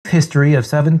History of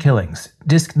 7 Killings,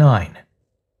 Disc 9.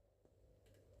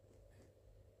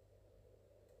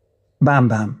 Bam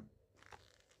Bam.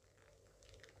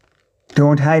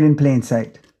 Don't hide in plain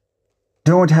sight.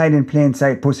 Don't hide in plain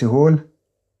sight, pussy hole.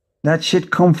 That shit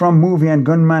come from movie and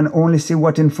gunman only see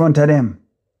what in front of them.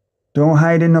 Don't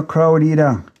hide in no crowd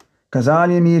either, cause all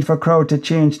you need for crowd to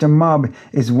change to mob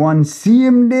is one see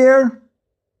him there,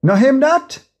 no him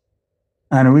that,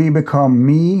 and we become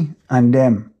me and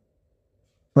them.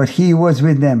 But he was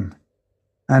with them,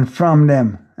 and from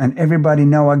them, and everybody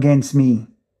now against me.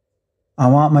 I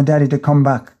want my daddy to come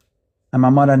back, and my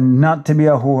mother not to be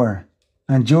a whore,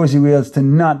 and Josie Wales to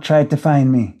not try to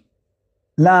find me.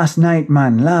 Last night,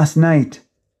 man, last night.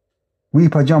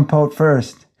 Weeper jump out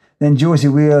first, then Josie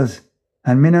Wales,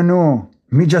 and me no know,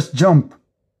 me just jump.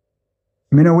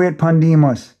 Me no wait pon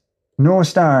Demus, no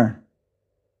star.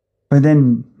 But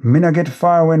then me no get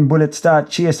far when bullets start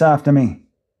chase after me.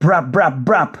 Brap, brap,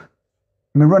 brap.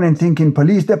 Me running thinking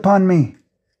police upon me.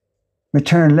 Me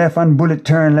turn left and bullet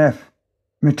turn left.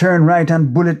 Me turn right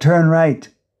and bullet turn right.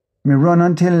 Me run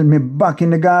until me back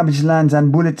in the garbage lands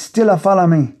and bullets still a follow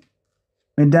me.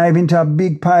 Me dive into a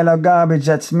big pile of garbage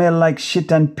that smell like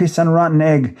shit and piss and rotten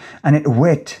egg, and it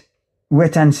wet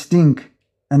and stink,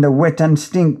 and the wet and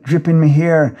stink drip in me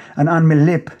hair and on me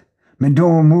lip. Me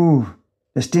don't move.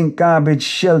 The stink garbage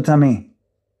shelter me.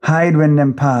 Hide when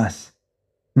them pass.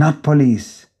 Not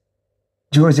police.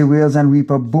 Josie Wales and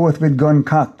Weeper both with gun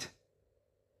cocked.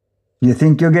 You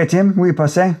think you get him, Weeper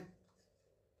say?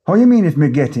 How you mean if me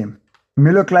get him? Me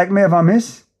look like me ever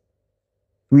miss?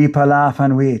 Weeper laugh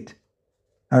and wait.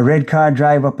 A red car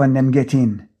drive up and them get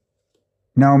in.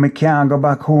 Now me can't go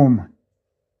back home.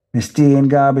 Me stay in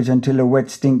garbage until the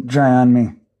wet stink dry on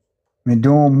me. Me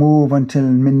don't move until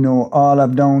me know all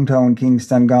of downtown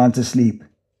Kingston gone to sleep.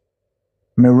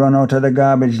 Me run out of the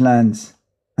garbage lands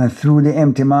and through the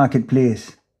empty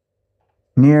marketplace.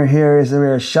 Near here is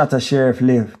where Shatter Sheriff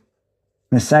live.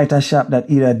 Me sight a shop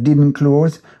that either didn't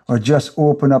close or just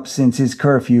open up since his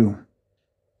curfew.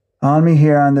 All me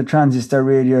hear on the transistor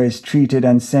radio is treated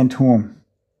and sent home.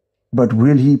 But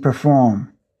will he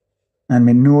perform? And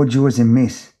me know Josie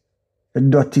miss. The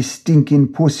dirty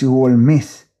stinking pussy hole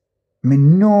miss. Me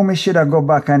know me shoulda go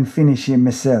back and finish him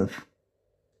myself.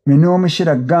 Me know me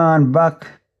shoulda gone back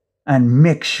and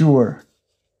make sure.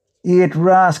 8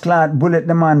 rasclat bullet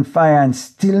the man fire and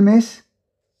still miss?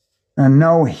 And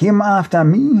now him after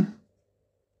me?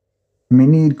 Me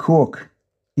need coke,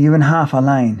 even half a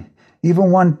line, even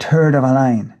 1/3 of a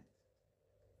line.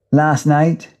 Last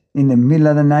night, in the middle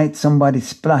of the night, somebody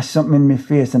splashed something in my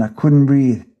face and I couldn't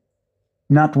breathe.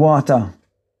 Not water.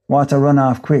 Water run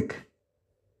off quick.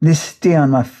 This stay on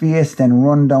my face then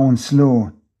run down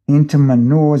slow, into my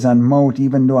nose and mouth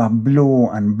even though I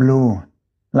blow and blow.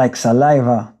 Like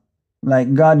saliva.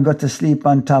 Like God got to sleep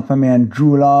on top of me and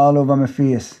drool all over my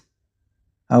face.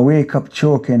 I wake up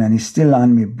choking and he's still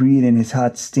on me, breathing his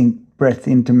hot stink breath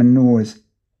into my nose.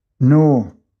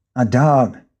 No, a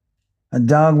dog. A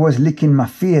dog was licking my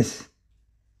face.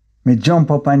 Me jump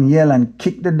up and yell and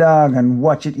kick the dog and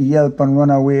watch it yelp and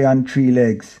run away on 3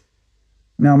 legs.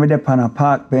 Now me up on a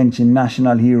park bench in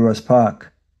National Heroes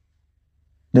Park.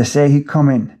 They say he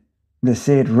coming. They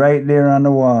say it right there on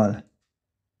the wall.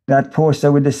 That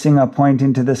poster with the singer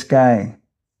pointing to the sky.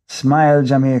 Smile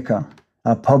Jamaica,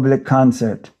 a public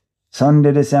concert.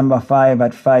 Sunday, December 5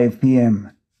 at 5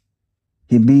 p.m.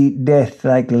 He beat death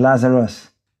like Lazarus,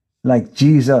 like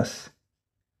Jesus.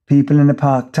 People in the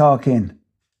park talking.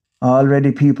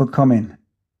 Already people coming.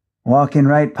 Walking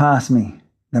right past me,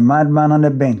 the madman on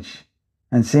the bench,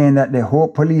 and saying that they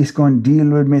hope police gonna deal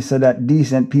with me so that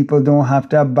decent people don't have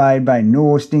to abide by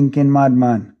no stinking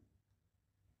madman.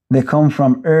 They come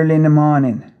from early in the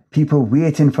morning, people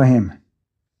waiting for him.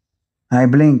 I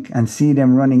blink and see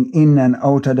them running in and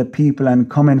out of the people and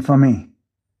coming for me.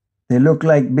 They look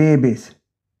like babies,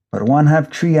 but one have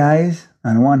 3 eyes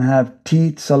and one have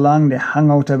teeth so long they hang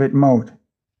out of its mouth,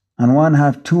 and one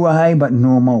have 2 eyes but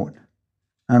no mouth,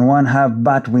 and one have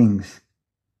bat wings.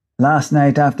 Last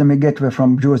night after me get away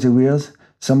from Josie Wales,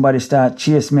 somebody start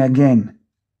chase me again.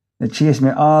 They chase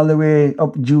me all the way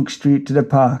up Duke Street to the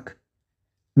park.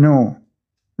 No,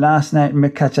 last night me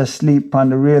catch asleep on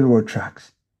the railroad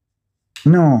tracks.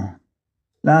 No,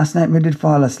 last night me did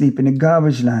fall asleep in the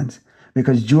garbage lands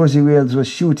because Josie Wales was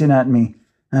shooting at me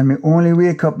and me only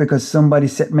wake up because somebody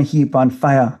set my heap on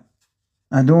fire.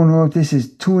 I don't know if this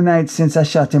is 2 nights since I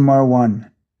shot him or 1,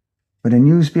 but the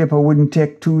newspaper wouldn't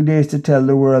take 2 days to tell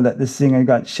the world that the singer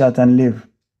got shot and live.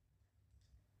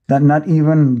 That not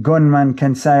even gunman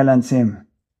can silence him.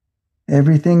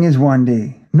 Everything is 1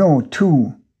 day, no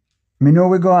 2. Me know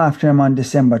we go after him on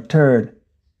December 3rd.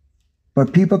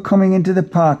 But people coming into the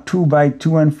park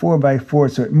 2x2 and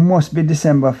 4x4, so it must be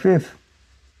December 5th.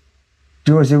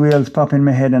 Josie Wales popped in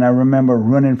my head and I remember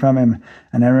running from him,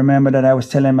 and I remember that I was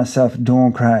telling myself,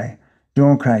 don't cry,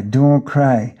 don't cry, don't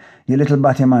cry, you little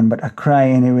batty man, but I cry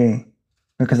anyway,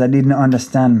 because I didn't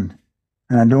understand.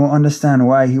 And I don't understand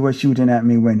why he was shooting at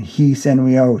me when he sent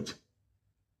me out.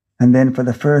 And then for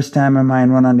the first time my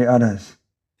mind run on the others,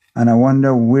 and I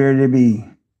wonder where they be,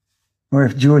 or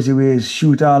if Josie Wales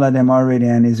shoot all of them already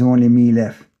and it's only me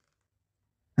left.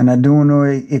 And I don't know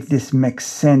if this makes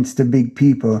sense to big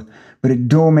people, but it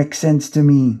don't make sense to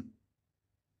me.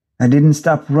 I didn't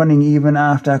stop running even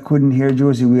after I couldn't hear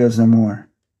Josie Wales no more.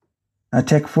 I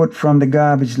take foot from the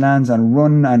garbage lands and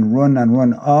run and run and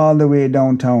run all the way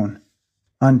downtown,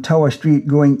 on Tower Street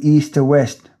going east to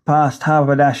west, past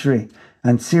Haberdashery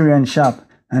and Syrian shop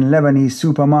and Lebanese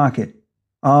supermarket,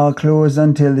 all closed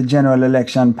until the general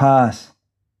election pass.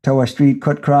 Tower Street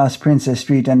cut cross Princess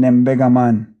Street and them beggar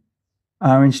man,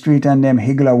 Orange Street and them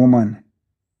higgler woman,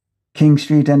 King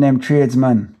Street and them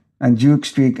tradesman, and Duke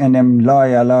Street and them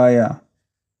lawyer.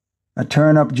 I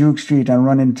turn up Duke Street and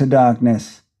run into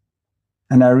darkness,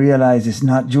 and I realize it's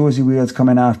not Josie Wales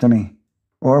coming after me,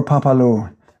 or Papa Lowe,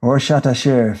 or Shatter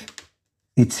Sheriff.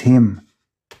 It's him.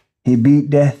 He beat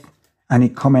death, and he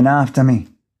coming after me.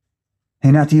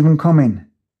 He not even coming,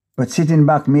 but sitting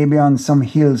back maybe on some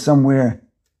hill somewhere,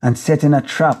 and setting a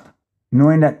trap,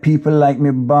 knowing that people like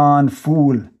me born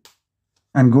fool,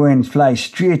 and go and fly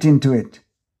straight into it.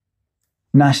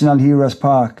 National Heroes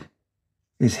Park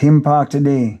is him park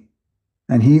today,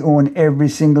 and he own every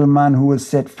single man who will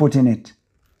set foot in it.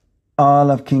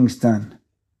 All of Kingston,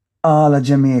 all of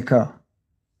Jamaica.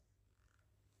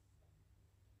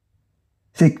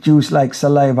 Thick juice like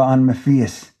saliva on my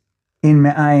face, in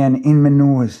my eye and in my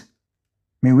nose.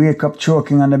 Me wake up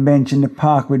choking on the bench in the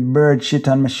park with bird shit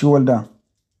on my shoulder.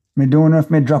 Me don't know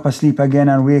if me drop asleep again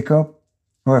and wake up,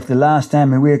 or if the last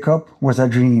time me wake up was a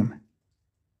dream.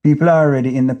 People are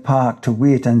already in the park to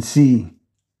wait and see.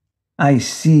 I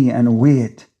see and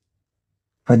wait.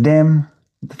 For them,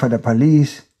 for the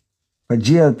police, for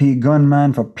GLP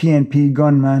gunman, for PNP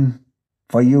gunman,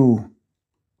 for you.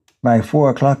 By 4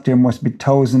 o'clock there must be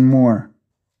 1,000 more.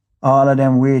 All of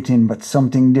them waiting, but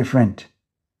something different.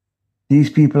 These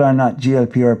people are not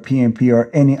GLP or PNP or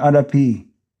any other P.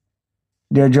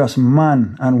 They're just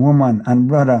man and woman and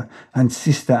brother and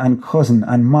sister and cousin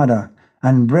and mother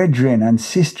and brethren and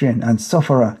sisterin and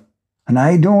sufferer. And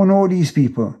I don't know these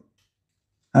people.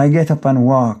 I get up and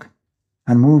walk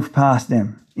and move past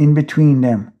them, in between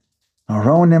them,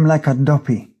 around them like a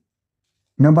duppy.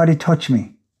 Nobody touch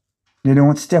me. They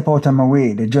don't step out of my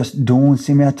way. They just don't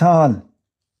see me at all.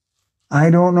 I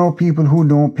don't know people who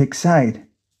don't pick side.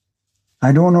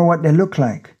 I don't know what they look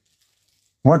like.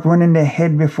 What run in their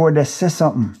head before they say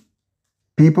something.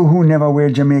 People who never wear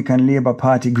Jamaican Labour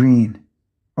Party green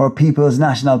or People's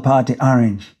National Party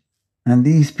orange. And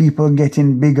these people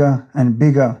getting bigger and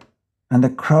bigger, and the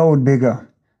crowd bigger,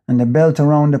 and the belt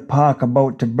around the park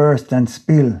about to burst and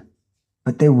spill.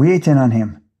 But they're waiting on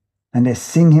him, and they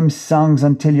sing him songs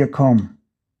until you come.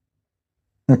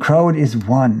 The crowd is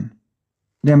one.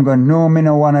 Them gonna know me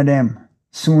no one of them.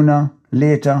 Sooner,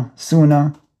 later,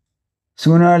 sooner.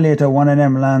 Sooner or later one of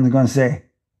them lands gonna say,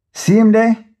 see him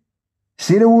there?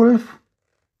 See the wolf?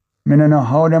 Me no know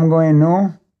how them going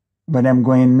know, but them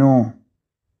going know.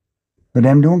 But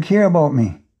them don't care about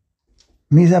me.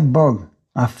 Me's a bug,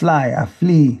 a fly, a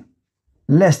flea.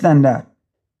 Less than that.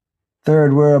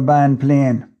 Third world band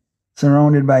playing,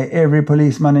 surrounded by every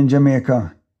policeman in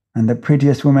Jamaica, and the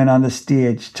prettiest woman on the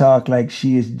stage talk like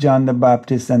she is John the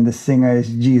Baptist and the singer is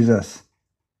Jesus.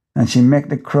 And she make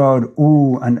the crowd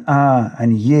ooh and ah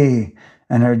and yay,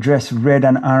 and her dress red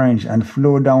and orange and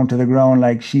flow down to the ground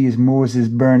like she is Moses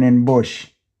burning bush.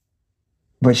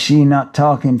 But she not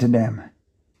talking to them.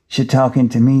 She talking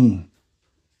to me,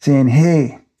 saying,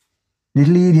 hey,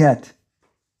 little idiot,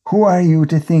 who are you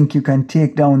to think you can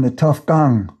take down the tough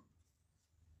gang?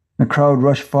 The crowd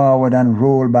rush forward and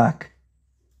roll back.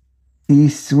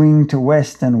 East swing to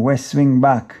west and west swing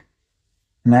back.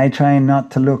 And I try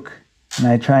not to look, and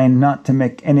I try not to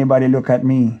make anybody look at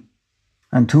me.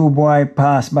 And two boys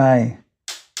pass by,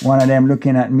 one of them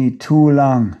looking at me too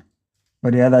long,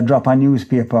 but the other drop a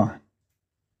newspaper.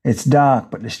 It's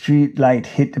dark, but the street light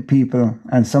hit the people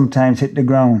and sometimes hit the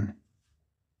ground.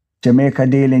 Jamaica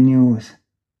Daily News.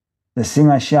 The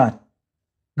singer shot.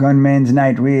 Gunmen's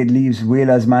night raid leaves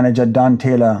Whalers manager Don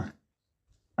Taylor.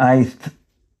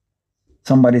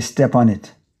 Somebody step on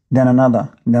it. Then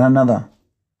another. Then another.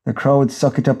 The crowd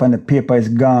suck it up and the paper is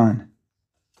gone.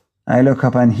 I look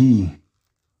up and he.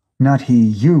 Not he,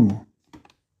 you.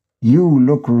 You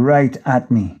look right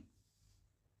at me.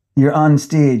 You're on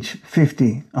stage,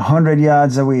 50, 100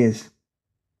 yards away.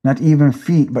 Not even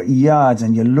feet, but yards,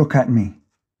 and you look at me.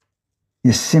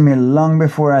 You see me long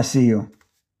before I see you,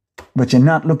 but you're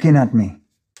not looking at me.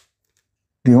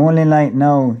 The only light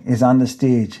now is on the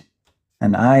stage,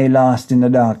 and I lost in the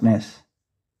darkness.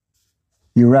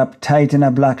 You wrap tight in a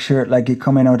black shirt like you're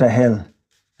coming out of hell,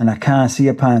 and I can't see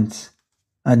your pants.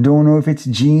 I don't know if it's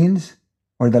jeans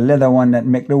or the leather one that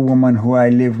make the woman who I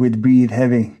live with breathe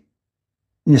heavy.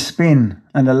 You spin,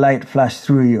 and the light flash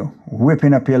through you,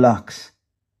 whipping up your locks.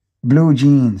 Blue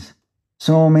jeans.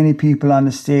 So many people on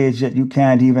the stage that you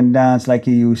can't even dance like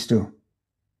you used to.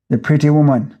 The pretty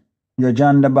woman, your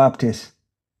John the Baptist,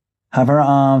 have her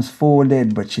arms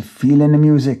folded, but she feeling the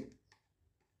music.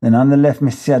 Then on the left,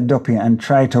 me see a duppy and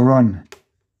try to run.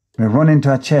 Me run into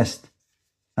her chest.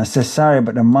 I say sorry,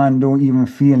 but the man don't even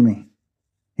feel me.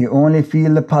 He only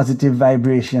feel the positive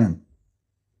vibration.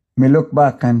 Me look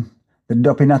back and the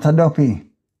duppy not a duppy,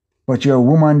 but you're a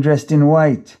woman dressed in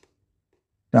white.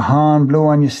 The horn blow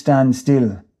and you stand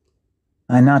still.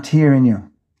 I'm not hearing you.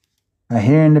 I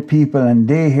hearing the people and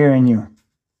they hearing you.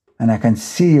 And I can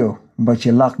see you, but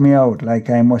you lock me out like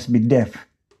I must be deaf.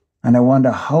 And I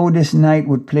wonder how this night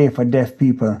would play for deaf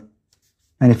people.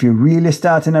 And if you're really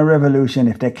starting a revolution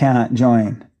if they can't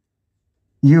join.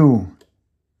 You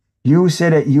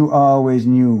said that you always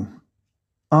knew.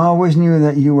 Always knew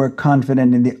that you were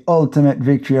confident in the ultimate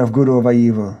victory of good over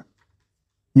evil.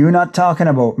 You're not talking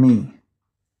about me.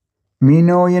 Me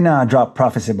know you not drop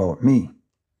prophecy about me.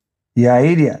 You're an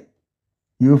idiot.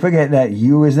 You forget that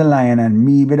you is the lion and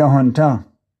me be the hunter.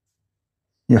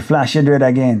 You flash your dread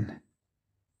again.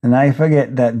 And I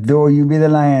forget that though you be the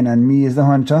lion and me is the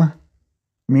hunter,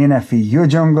 me and for your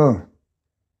jungle,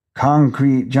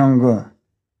 concrete jungle.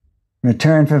 Me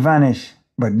turn for vanish,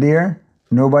 but there,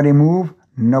 nobody move,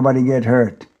 nobody get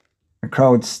hurt. The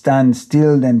crowd stand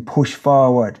still, then push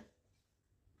forward.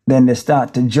 Then they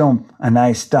start to jump and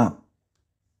I stop.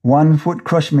 One foot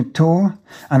crush me toe,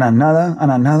 and another,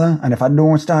 and if I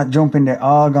don't start jumping, they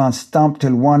all gone stomp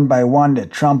till one by one they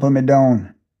trample me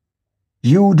down.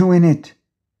 You doing it.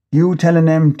 You telling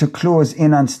them to close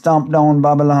in and stomp down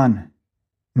Babylon.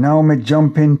 Now me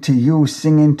jumping to you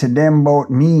singing to them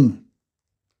about me.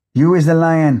 You is the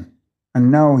lion,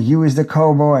 and now you is the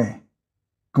cowboy.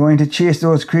 Going to chase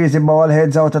those crazy bald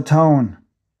heads out of town.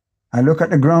 I look at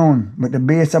the ground, but the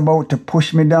bass about to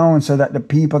push me down so that the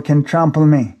people can trample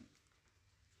me.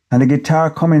 And the guitar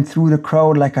coming through the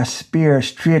crowd like a spear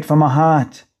straight from my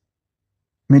heart.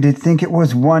 Me did think it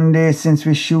was 1 day since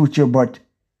we shoot you, but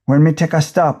when me take a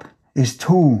stop, it's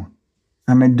 2.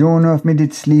 And me don't know if me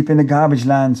did sleep in the garbage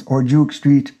lands or Duke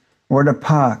Street or the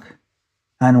park.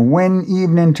 And when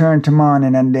evening turned to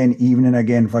morning and then evening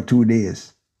again for 2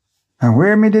 days. And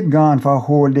where me did gone for a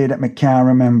whole day that me can't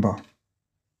remember.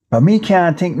 But me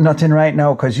can't think nothing right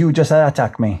now cause you just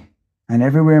attack me. And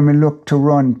everywhere me look to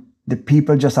run, the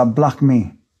people just block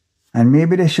me. And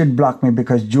maybe they should block me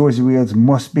because Josie Wales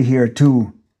must be here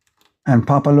too. And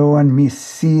Papalo and me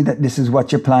see that this is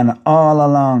what you plan all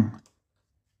along.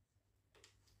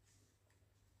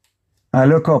 I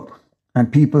look up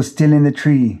and people still in the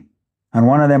tree. And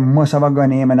one of them must have a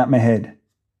gun aiming at my head.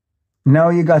 Now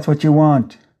you got what you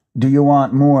want. Do you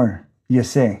want more? You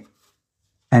say.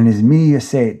 And it's me you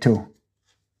say it to.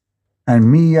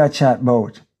 And me you chat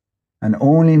about. And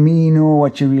only me know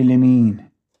what you really mean.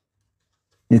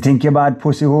 You think you bad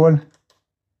pussy hole?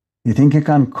 You think you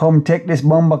can come take this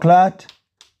bumbleclot?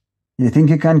 You think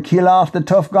you can kill off the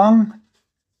tough gong?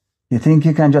 You think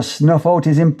you can just snuff out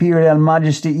his imperial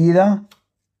majesty either?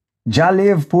 Jah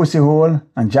live, pussy hole,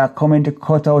 and Jah coming to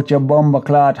cut out your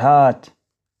bumbleclot heart.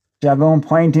 Jah gon'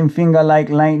 point him finger like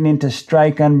lightning to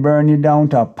strike and burn you down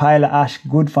to a pile of ash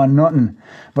good for nothing,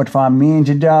 but for a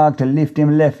mangy dog to lift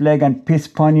him left leg and piss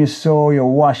pon you so you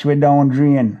wash way down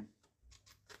drain.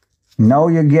 Now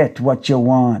you get what you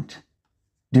want.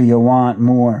 Do you want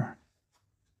more?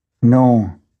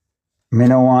 No, me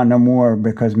no want no more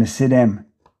because me see them.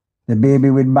 The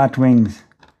baby with bat wings,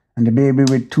 and the baby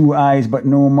with 2 eyes but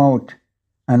no mouth,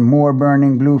 and more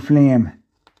burning blue flame.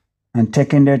 And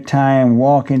taking their time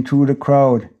walking through the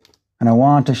crowd. And I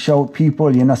want to shout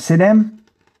people, you not see them?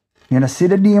 You not see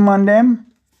the demon them?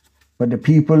 But the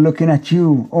people looking at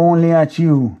you, only at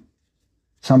you.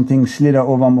 Something slither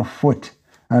over my foot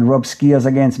and rub scales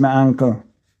against my ankle.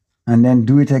 And then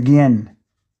do it again.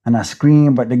 And I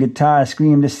scream, but the guitar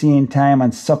scream the same time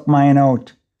and suck mine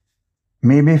out.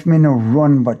 Maybe if me no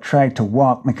run but try to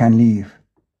walk, me can leave.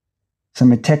 So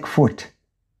me take foot.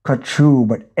 Cut through,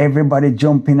 but everybody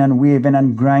jumping and waving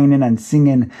and grinding and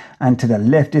singing, and to the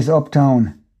left is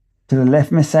Uptown, to the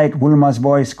left me sight Wilma's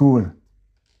boys' school,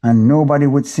 and nobody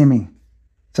would see me.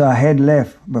 So I head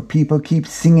left, but people keep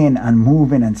singing and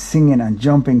moving and singing and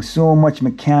jumping so much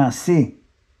me can't see.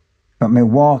 But me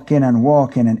walking,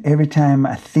 and every time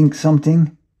I think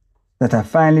something, that I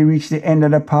finally reach the end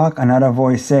of the park, another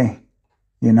voice say,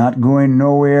 "You're not going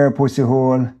nowhere, pussy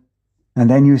hole." And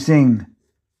then you sing,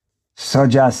 "So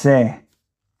just say,"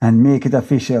 and make it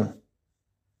official.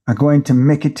 I'm going to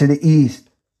make it to the east.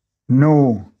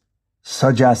 No,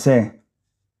 so just say.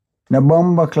 The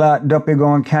bumbleclot duppy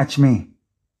gon' catch me.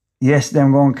 Yes,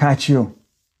 them gon' catch you.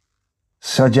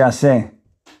 So just say.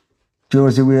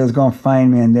 Josie Wales gon'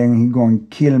 find me and then he gon'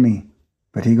 kill me.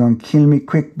 But he gon' kill me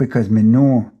quick because me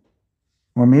know.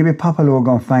 Or maybe Papa Lo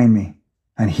gon' find me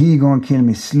and he gon' kill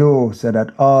me slow so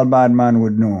that all bad man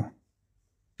would know.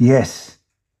 Yes,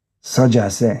 so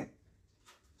just say.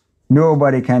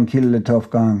 Nobody can kill the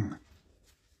tough gang.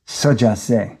 So just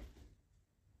say.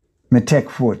 Me take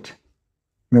foot.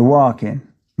 Me walking.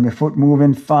 Me foot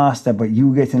moving faster but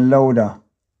you getting louder.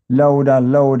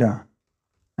 Louder.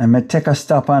 And me take a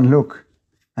stop and look.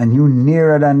 And you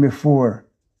nearer than before.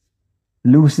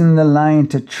 Loosen the line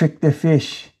to trick the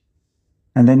fish.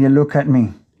 And then you look at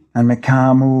me. And me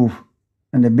can't move.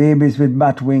 And the babies with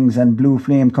bat wings and blue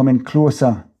flame coming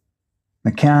closer.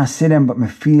 Me can't see them but me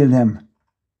feel them.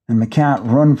 And me can't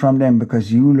run from them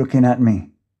because you looking at me.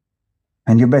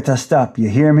 And you better stop, you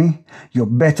hear me? You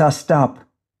better stop.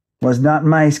 Was not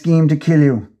my scheme to kill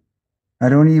you. I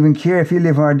don't even care if you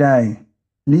live or die.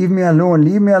 Leave me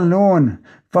alone.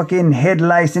 Fucking head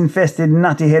lice infested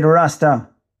naughty head rasta.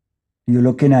 You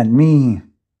looking at me.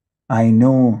 I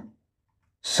know.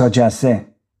 So just say.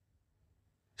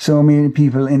 So many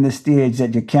people in the stage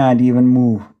that you can't even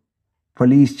move.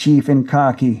 Police chief in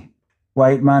khaki.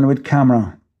 White man with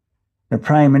camera. The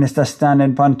Prime Minister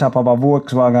standing on top of a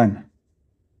Volkswagen.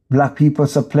 Black people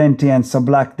so plenty and so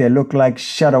black they look like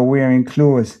shadow wearing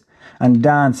clothes and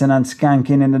dancing and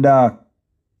skanking in the dark.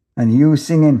 And you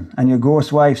singing and your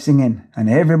ghost wife singing and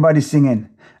everybody singing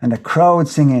and the crowd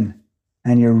singing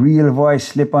and your real voice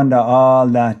slip under all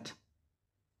that.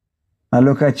 I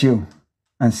look at you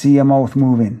and see your mouth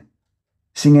moving,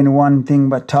 singing one thing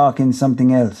but talking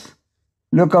something else.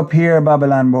 Look up here,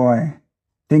 Babylon boy.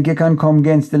 Think you can come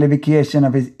against the levication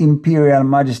of His Imperial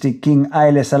Majesty King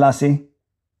Haile Selassie?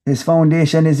 His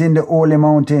foundation is in the holy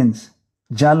mountains.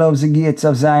 Jah loves the gates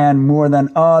of Zion more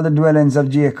than all the dwellings of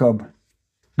Jacob.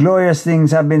 Glorious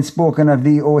things have been spoken of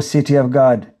thee, O city of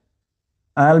God.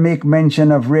 I'll make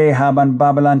mention of Rahab and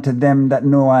Babylon to them that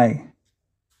know I.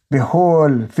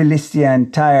 Behold, Philistia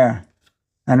and Tyre,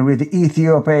 and with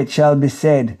Ethiopia it shall be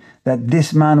said that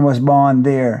this man was born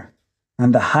there,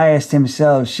 and the highest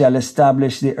himself shall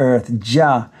establish the earth,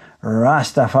 Jah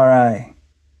Rastafari.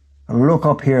 Look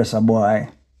up here, sir boy.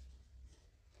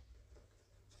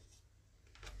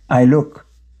 I look,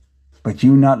 but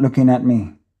you not looking at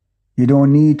me. You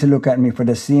don't need to look at me for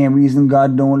the same reason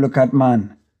God don't look at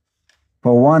man.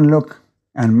 For one look,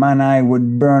 and man eye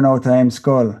would burn out of him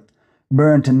skull,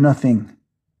 burn to nothing,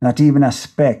 not even a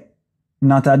speck,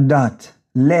 not a dot,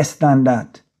 less than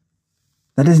that.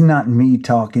 That is not me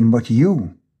talking, but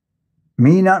you.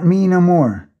 Me not me no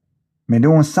more. Me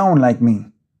don't sound like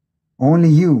me. Only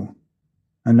you,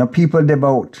 and the people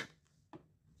devout.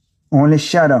 Only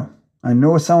shadow, and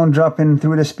no sound dropping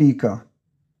through the speaker.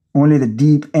 Only the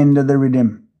deep end of the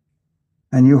rhythm.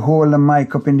 And you hold the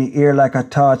mic up in the air like a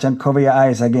torch and cover your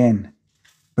eyes again.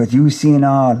 But you seen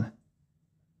all.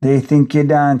 They think you're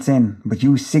dancing, but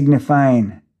you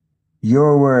signifying.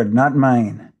 Your word, not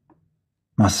mine.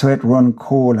 My sweat run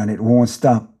cold and it won't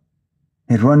stop.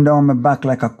 It run down my back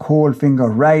like a cold finger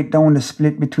right down the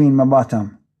split between my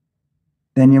bottom.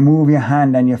 Then you move your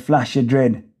hand and you flash your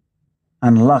dread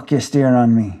and lock your stare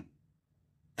on me.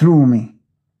 Through me,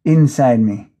 inside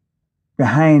me,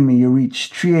 behind me, you reach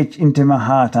straight into my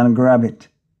heart and grab it.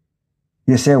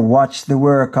 You say, watch the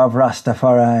work of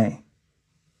Rastafari.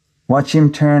 Watch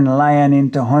him turn lion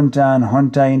into hunter and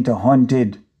hunter into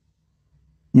hunted.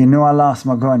 You know I lost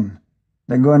my gun,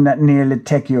 the gun that nearly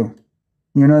took you.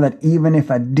 You know that even if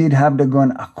I did have the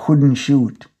gun, I couldn't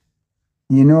shoot.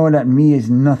 You know that me is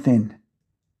nothing.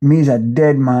 Me is a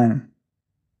dead man.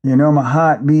 You know my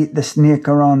heart beat the snake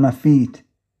around my feet.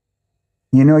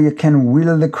 You know you can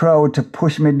will the crowd to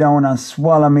push me down and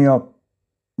swallow me up.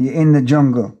 You're in the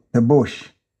jungle, the bush,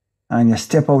 and you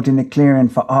step out in the clearing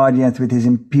for audience with His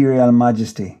Imperial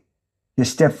Majesty. You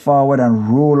step forward and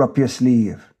roll up your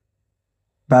sleeve.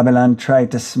 Babylon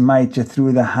tried to smite you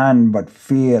through the hand but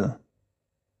fail.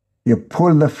 You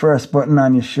pull the first button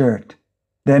on your shirt,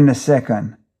 then the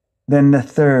second, then the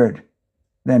third,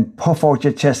 then puff out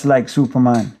your chest like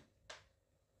Superman.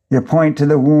 You point to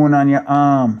the wound on your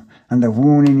arm and the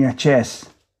wound in your chest.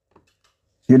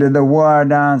 You do the war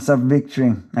dance of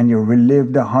victory and you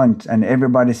relive the hunt and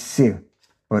everybody see,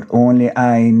 but only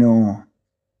I know.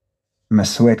 My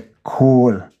sweat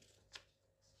cool.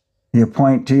 You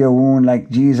point to your wound like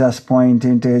Jesus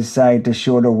pointing to his side to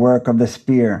show the work of the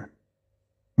spear.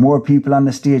 More people on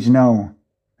the stage now,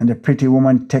 and the pretty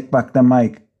woman take back the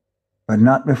mic, but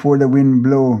not before the wind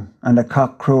blow and the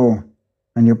cock crow,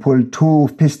 and you pull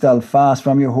 2 pistols fast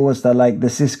from your holster like the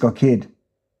Cisco Kid,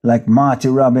 like Marty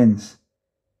Robbins,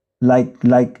 like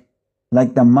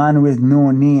the man with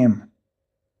no name.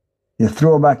 You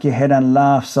throw back your head and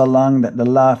laugh so long that the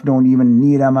laugh don't even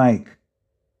need a mic.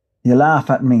 You laugh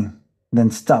at me,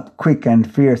 then stop quick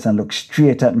and fierce and look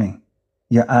straight at me.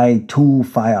 Your eye too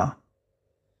fire.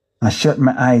 I shut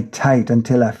my eye tight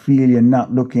until I feel you're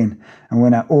not looking, and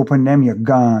when I open them, you're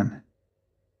gone.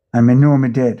 And me know me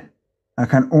dead. I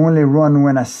can only run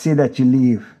when I see that you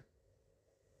leave.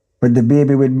 But the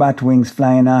baby with bat wings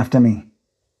flying after me.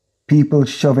 People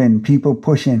shoving, people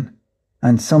pushing,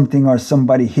 and something or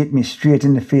somebody hit me straight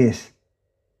in the face.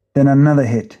 Then another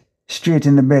hit, straight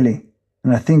in the belly,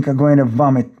 and I think I'm going to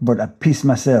vomit, but I piss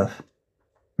myself.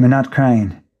 Me not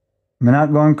crying. Me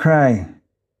not going to cry.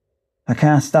 I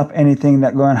can't stop anything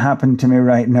that going to happen to me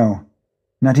right now.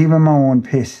 Not even my own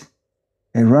piss.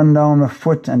 It run down my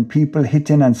foot and people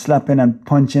hitting and slapping and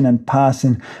punching and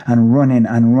passing and running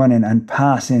and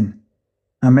passing.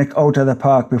 I make out of the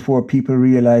park before people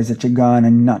realize that you're gone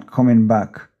and not coming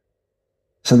back.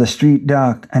 So the street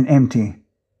dark and empty,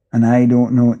 and I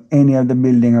don't know any of the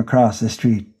building across the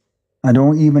street. I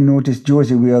don't even notice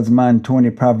Josie Wales' man Tony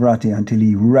Pavarotti until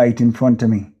he right in front of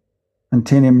me,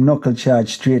 until him knuckle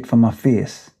charge straight for my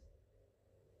face.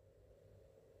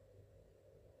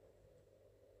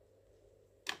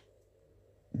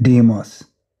 Demos.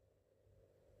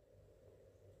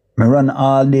 Me run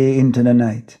all day into the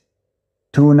night.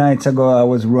 2 nights ago I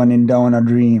was running down a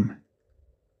dream.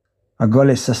 A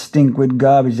gully so stink with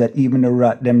garbage that even the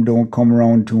rat them don't come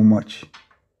round too much.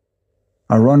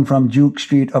 I run from Duke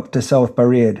Street up to South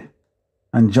Parade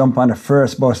and jump on the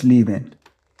first bus leaving.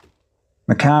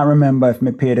 I can't remember if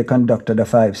me paid the conductor the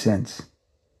 5 cents.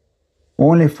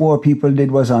 Only 4 people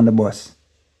did was on the bus,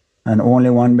 and only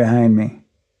one behind me.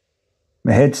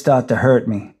 My head start to hurt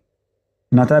me.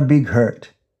 Not a big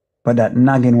hurt, but that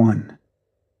nagging one.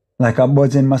 Like a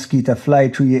buzzing mosquito fly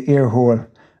through your ear hole,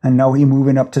 and now he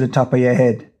moving up to the top of your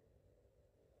head.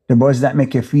 The buzz that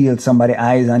make you feel somebody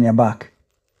eyes on your back.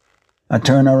 I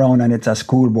turn around and it's a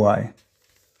schoolboy.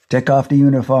 Take off the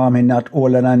uniform, he not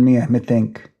older than me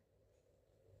think.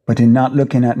 But he not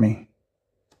looking at me.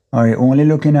 Or he only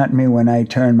looking at me when I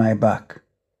turn my back.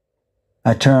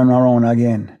 I turn around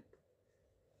again.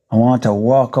 I want to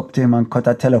walk up to him and cut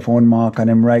a telephone mark on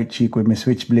him right cheek with my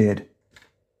switchblade.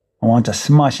 I want to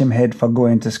smash him head for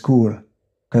going to school,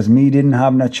 'cause me didn't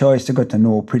have no choice to go to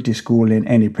no pretty school in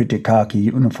any pretty khaki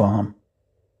uniform.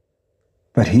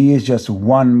 But he is just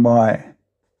one boy.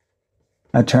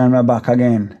 I turn my back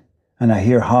again, and I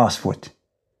hear horsefoot.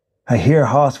 I hear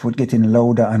horsefoot getting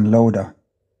louder and louder,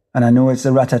 and I know it's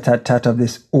the rat-a-tat-tat of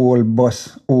this old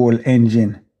bus, old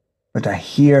engine, but I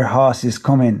hear horses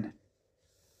coming.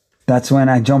 That's when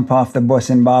I jump off the bus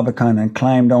in Barbican and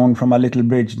climb down from a little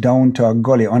bridge down to a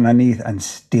gully underneath and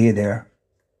stay there.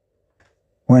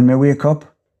 When me wake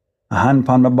up, a hand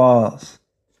pon my balls,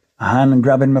 a hand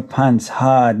grabbing my pants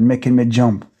hard, making me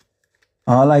jump.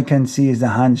 All I can see is the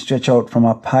hand stretch out from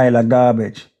a pile of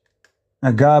garbage.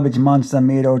 A garbage monster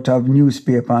made out of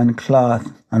newspaper and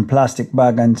cloth and plastic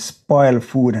bag and spoiled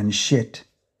food and shit.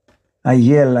 I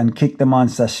yell and kick the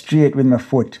monster straight with my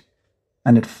foot,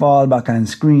 and it fall back and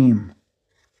scream.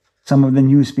 Some of the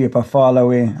newspaper fall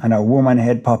away and a woman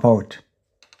head pop out.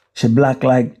 She black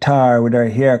like tar with her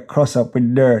hair crust up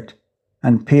with dirt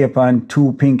and paper and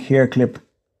 2 pink hair clip.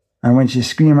 And when she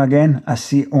scream again, I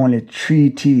see only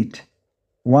 3 teeth.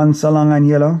 One so long and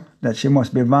yellow that she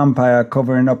must be vampire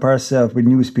covering up herself with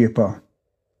newspaper.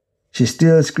 She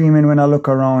still screaming when I look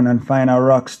around and find a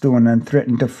rock stone and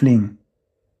threaten to fling.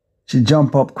 She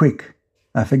jump up quick.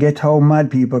 I forget how mad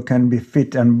people can be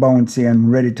fit and bouncy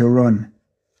and ready to run.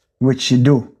 Which she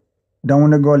do.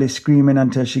 Down the gully screaming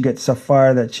until she gets so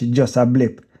far that she just a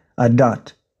blip, a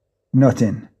dot,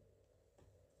 nothing.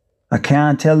 I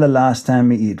can't tell the last time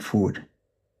me eat food.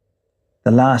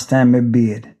 The last time me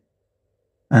bathe.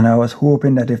 And I was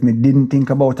hoping that if me didn't think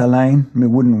about a line, me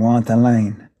wouldn't want a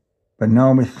line. But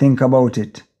now me think about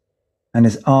it, and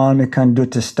it's all me can do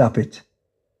to stop it.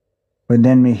 But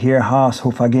then me hear horse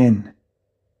hoof again.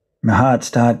 My heart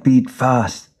start beat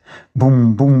fast.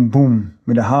 Boom, boom, boom,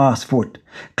 with a horse foot.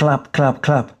 Clap, clap,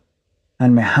 clap.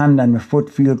 and my hand and my foot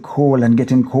feel cold and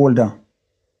getting colder.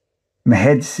 My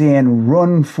head saying,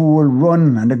 "Run, fool,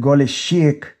 run," and the gully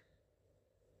shake.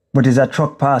 But there's a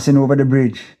truck passing over the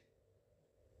bridge.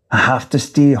 I have to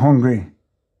stay hungry.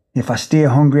 If I stay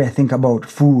hungry, I think about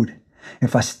food.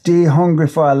 If I stay hungry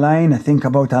for a line, I think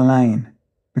about a line.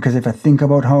 Because if I think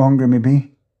about how hungry me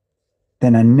be,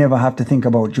 then I never have to think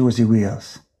about Josie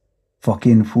Wales.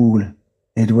 Fucking fool.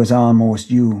 It was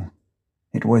almost you.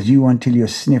 It was you until you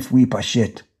sniff weep a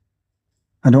shit.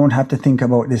 I don't have to think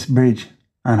about this bridge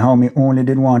and how me only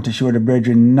did want to show the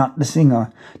brethren, not the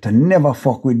singer, to never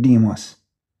fuck with Demas.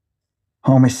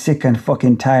 How me sick and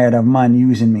fucking tired of man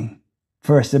using me.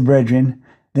 First the brethren,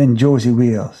 then Josie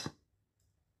Wales.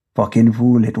 Fucking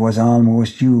fool, it was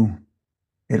almost you.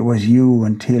 It was you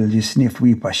until you sniff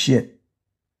weep a shit.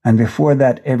 And before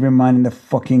that, every man in the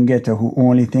fucking ghetto who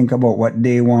only think about what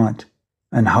they want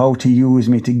and how to use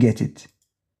me to get it.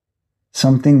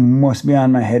 Something must be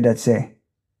on my head that say,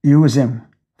 use him,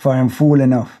 for I'm fool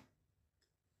enough.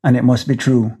 And it must be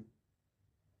true.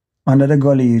 Under the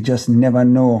gully, you just never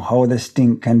know how the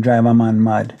stink can drive a man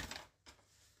mad.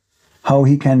 How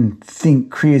he can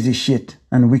think crazy shit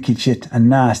and wicked shit and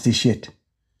nasty shit.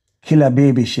 Kill a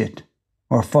baby shit.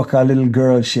 Or fuck a little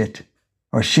girl shit.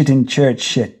 Or shit in church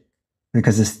shit.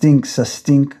 Because the stink's a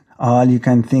stink, all you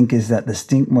can think is that the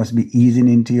stink must be easing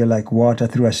into you like water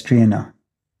through a strainer.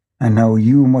 And now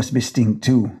you must be stink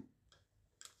too.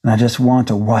 And I just want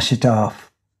to wash it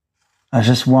off. I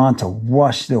just want to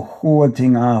wash the whole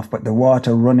thing off, but the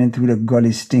water running through the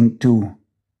gully stink too.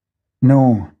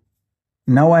 No.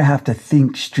 Now I have to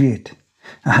think straight.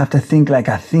 I have to think like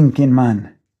a thinking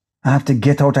man. I have to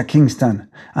get out of Kingston.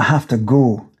 I have to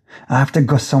go. I have to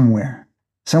go somewhere.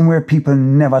 Somewhere people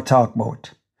never talk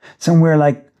about. Somewhere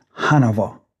like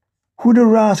Hanover. Who the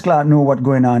rascal know what's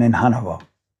going on in Hanover?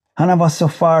 Hanover's so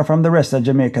far from the rest of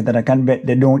Jamaica that I can bet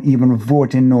they don't even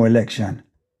vote in no election.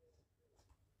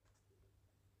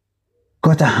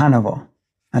 Go to Hanover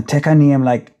and take a name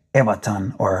like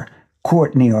Everton or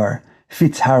Courtney or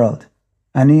Fitzharold.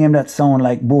 A name that sound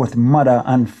like both mother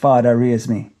and father raised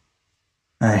me.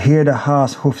 I hear the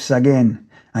horse hoofs again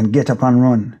and get up and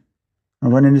run. I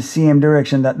run in the same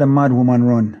direction that the mad woman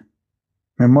run.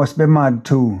 Me must be mad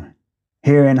too,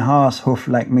 hearing horse hoof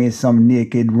like me some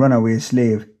naked runaway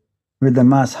slave, with the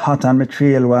mass hot on me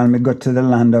trail while me got to the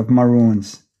land of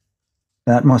Maroons.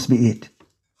 That must be it.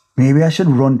 Maybe I should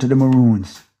run to the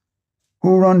Maroons.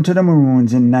 Who run to the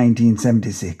Maroons in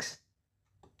 1976?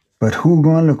 But who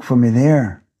gonna look for me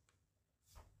there?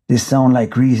 This sound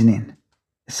like reasoning.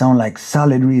 It sound like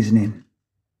solid reasoning.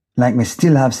 Like me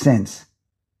still have sense.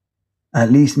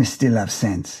 At least me still have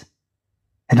sense.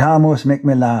 It almost make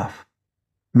me laugh.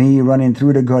 Me running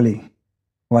through the gully,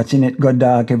 watching it go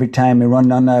dark every time me run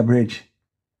down that bridge,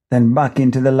 then back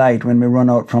into the light when me run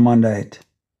out from under it.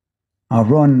 I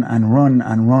run and run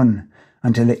and run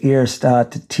until the air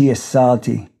start to taste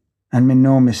salty and me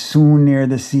know me soon near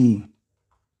the sea.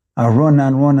 I run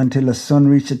and run until the sun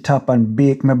reach the top and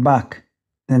bake me back,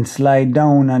 then slide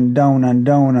down and down and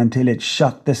down until it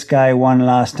shock the sky one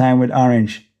last time with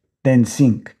orange, then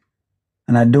sink.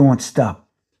 And I don't stop.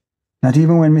 Not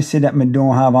even when me see that me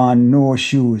don't have on no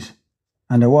shoes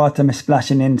and the water me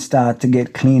splashing in start to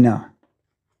get cleaner.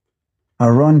 I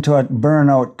run to a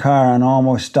burnout car and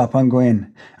almost stop and go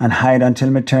in and hide until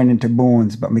me turn into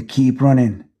bones, but me keep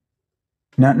running.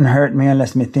 Nothing hurt me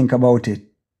unless me think about it.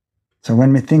 So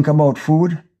when me think about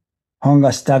food,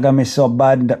 hunger stagger me so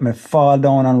bad that me fall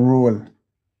down and roll.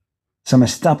 So me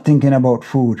stop thinking about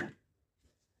food.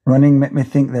 Running make me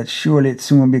think that surely it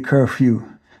soon be curfew,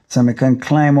 so me can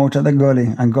climb out of the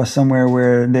gully and go somewhere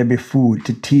where there be food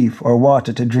to thief or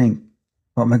water to drink.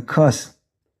 But me cuss,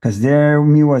 'cause there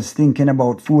me was thinking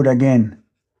about food again,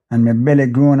 and my belly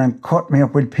grown and cut me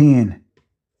up with pain.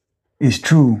 It's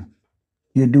true,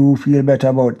 you do feel better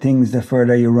about things the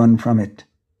further you run from it.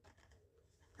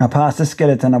 I pass the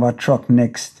skeleton of a truck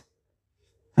next,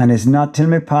 and it's not till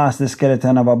me pass the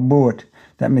skeleton of a boat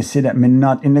that me see that me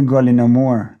not in the gully no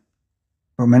more.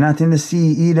 But me not in the sea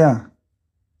either,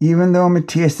 even though me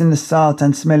tasting the salt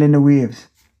and smelling the waves.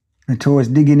 My toes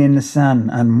digging in the sand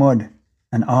and mud,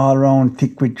 and all round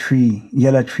thick with tree,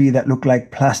 yellow tree that look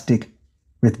like plastic,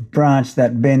 with branch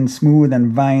that bend smooth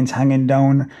and vines hanging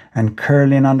down and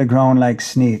curling on the ground like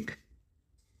snake.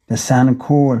 The sand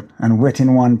cold and wet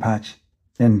in one patch,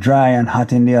 then dry and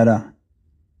hot in the other.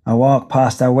 I walk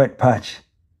past a wet patch,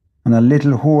 and a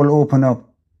little hole open up,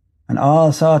 and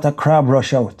all sort of crab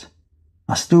rush out.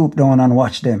 I stoop down and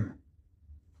watch them.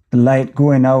 The light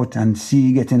going out and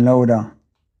sea getting louder.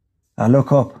 I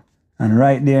look up, and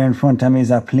right there in front of me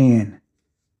is a plane.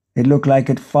 It looked like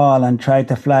it fall and tried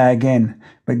to fly again,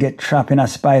 but get trapped in a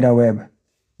spider web.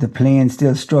 The plane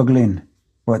still struggling,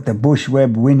 but the bush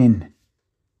web winning.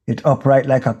 It upright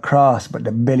like a cross, but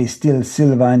the belly still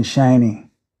silver and shiny.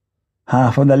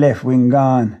 Half of the left wing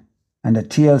gone, and the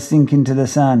tail sinking to the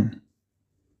sand.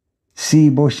 Sea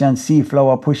bush and sea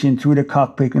flower pushing through the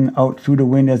cockpit and out through the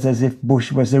windows as if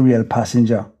bush was the real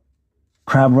passenger.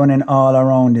 Crab running all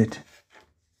around it.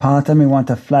 Part of me want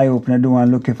to fly open the door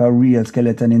and look if a real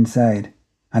skeleton inside,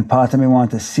 and part of me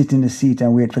want to sit in the seat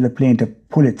and wait for the plane to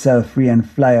pull itself free and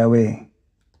fly away.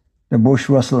 The bush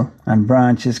rustle and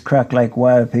branches crack like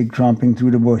wild pig tromping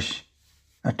through the bush.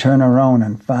 I turn around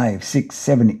and 5, 6,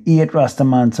 7, 8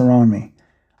 Rastamans around me,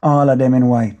 all of them in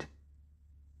white.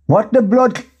 What the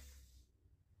blood...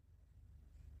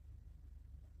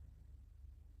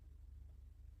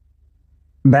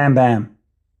 Bam bam.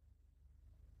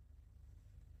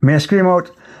 May I scream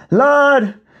out,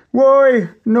 Lord, why?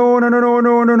 No, no, no, no,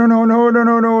 no, no, no, no, no, no,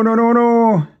 no, no, no, no,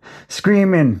 no.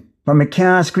 Screaming, but me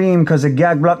can't scream cause the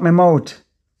gag blocked my mouth.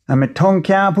 And my tongue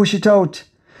can't push it out.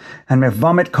 And my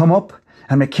vomit come up,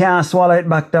 and me can't swallow it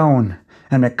back down.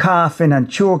 And me coughing and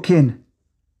choking.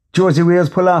 Josie Wales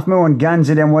pull off my own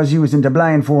ganzi them was using to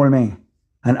blindfold me.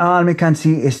 And all me can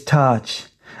see is torch.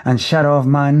 And shadow of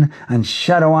man, and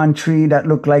shadow on tree that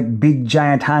look like big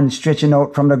giant hands stretching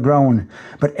out from the ground,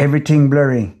 but everything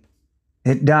blurry.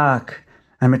 It dark,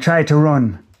 and me try to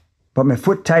run, but me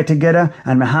foot tight together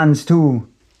and me hands too.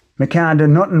 Me can't do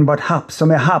nothing but hop, so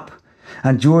me hop,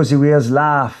 and Josie Wales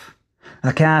laugh.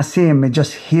 I can't see him, me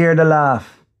just hear the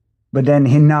laugh. But then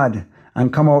he nod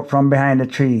and come out from behind the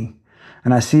tree,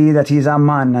 and I see that he's a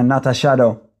man and not a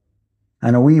shadow.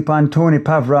 And a weep on Tony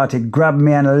Pavarotti grab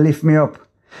me and lift me up.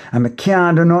 And me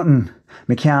can't do nothing.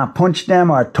 Me can't punch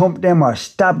them or thump them or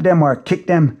stab them or kick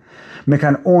them. Me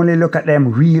can only look at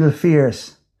them real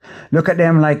fierce. Look at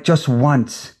them like just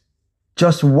once.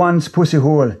 Just once, pussy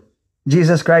hole.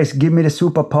 Jesus Christ, give me the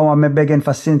superpower me begging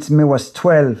for since me was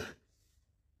 12.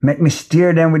 Make me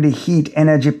steer them with the heat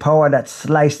energy power that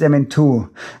slice them in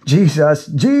two. Jesus,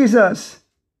 Jesus.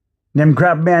 Them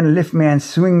grab me and lift me and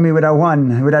swing me with a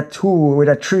 1, with a 2, with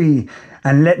a 3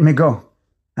 and let me go.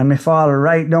 And me fall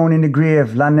right down in the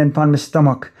grave, landing upon my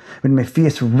stomach, with my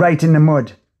face right in the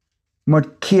mud.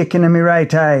 Mud caking in my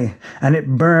right eye, and it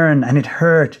burn and it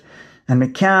hurt, and me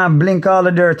can't blink all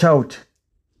the dirt out.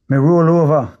 Me roll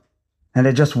over, and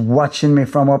they just watching me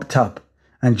from up top,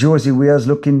 and Josie Wales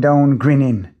looking down,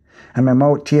 grinning, and my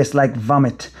mouth tastes like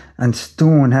vomit and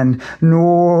stone, and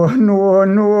no, no,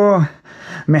 no.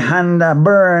 My hand a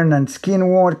burn, and skin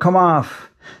won't come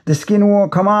off. The skin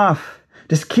won't come off.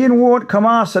 The skin won't come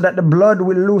off so that the blood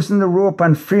will loosen the rope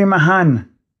and free my hand.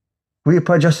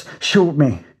 Weeper, just shoot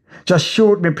me. Just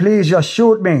shoot me, please, just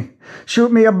shoot me.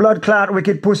 Shoot me, you blood clot,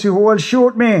 wicked pussy hole,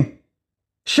 shoot me.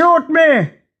 Shoot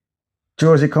me!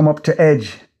 Josie come up to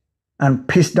edge and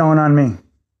piss down on me.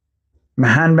 My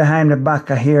hand behind the back,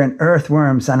 I hearing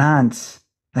earthworms and ants.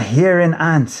 I hearing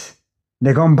ants.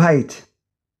 They gon' bite.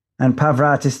 And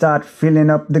Pavarotti start filling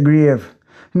up the grave.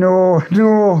 No,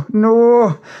 no,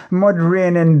 no. Mud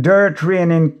raining, dirt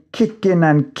raining, kicking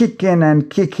and kicking and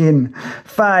kicking.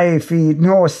 5 feet,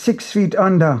 no, 6 feet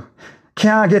under.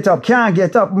 Can't get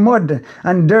up. Mud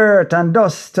and dirt and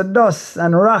dust to dust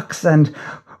and rocks, and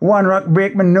one rock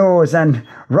break my nose and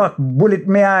rock bullet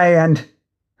my eye, and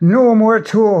no more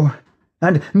toe.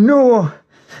 And no.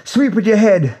 Sweep with your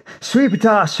head. Sweep it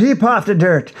off. Sweep off the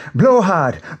dirt. Blow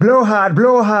hard. Blow hard.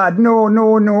 Blow hard. No,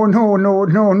 no, no, no, no,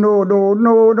 no, no, no,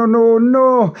 no, no, no,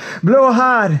 no. Blow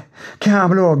hard.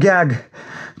 Can't blow. Gag.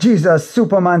 Jesus,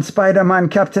 Superman, Spider-Man,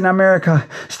 Captain America.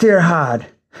 Steer hard.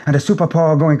 And the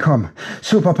superpower going come.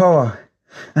 Superpower.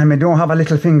 And me don't have a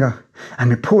little finger. And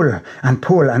me pull and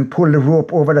pull and pull the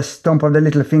rope over the stump of the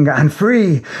little finger. And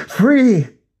free. Free.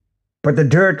 But the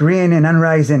dirt raining and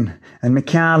rising. And me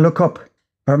can't look up.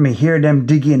 But me hear them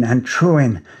digging and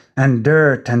throwing, and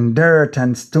dirt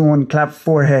and stone clap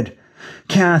forehead.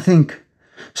 Can't think.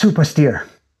 Super steer.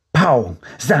 Pow.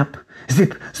 Zap.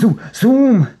 Zip.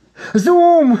 Zoom.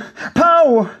 Zoom.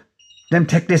 Pow. Them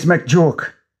take this make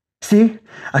joke. See?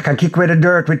 I can kick away the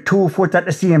dirt with 2 foot at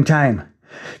the same time.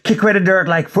 Kick away the dirt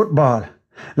like football.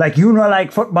 Like you know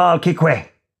like football kick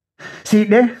away. See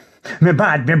it there? Me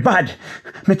bad.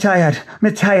 Me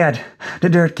tired. The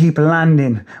dirt keep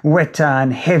landing, wetter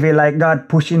and heavy like God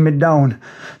pushing me down.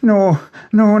 No.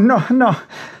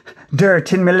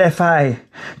 Dirt in me left eye.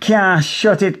 Can't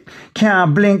shut it.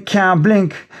 Can't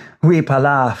blink. Weep a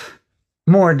laugh.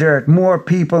 More dirt, more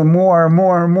people, more.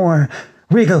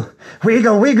 Wiggle.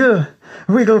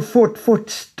 Wiggle foot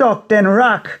stuck, then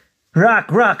rock.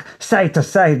 Rock, rock, side to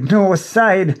side, no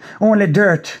side, only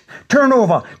dirt. Turn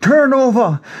over,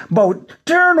 bout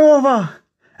turn over.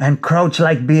 And crouch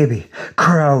like baby,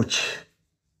 crouch.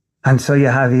 And so you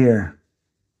have here,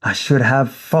 I should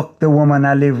have fucked the woman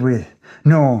I live with.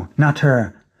 No, not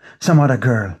her, some other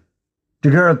girl.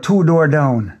 The girl 2 door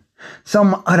down.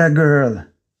 Some other girl.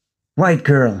 White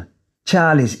girl,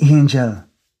 Charlie's angel.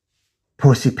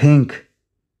 Pussy pink,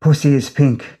 pussy is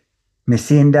pink. Me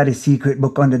seeing daddy's secret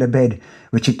book under the bed,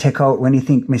 which he take out when he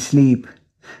think me sleep,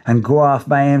 and go off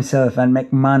by himself and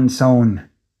make man sound.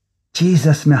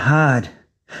 Jesus, me hard.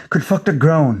 Could fuck the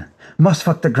ground. Must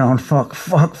fuck the ground. Fuck.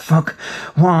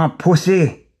 Want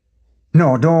pussy.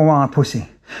 No, don't want pussy.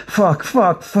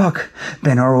 Fuck.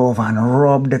 Bend her over and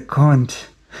rub the cunt.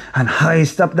 And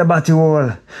hoist up the body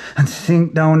hole. And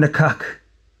sink down the cock.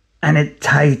 And it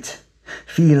tight.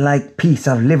 Feel like piece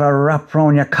of liver wrapped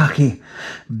round your cocky.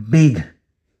 Big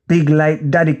like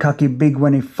daddy cocky big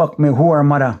when he fuck me whore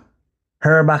mother.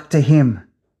 Her back to him.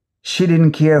 She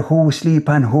didn't care who sleep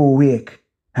and who wake.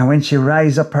 And when she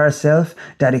rise up herself,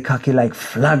 daddy cocky like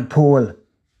flagpole.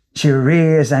 She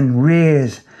raise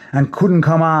and couldn't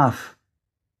come off.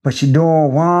 But she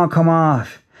don't want come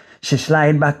off. She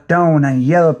slide back down and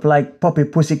yelp like puppy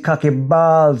pussy cocky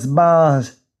balls.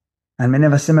 And me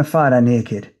never see my father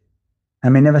naked.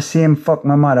 And me never see him fuck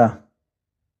my mother.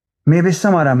 Maybe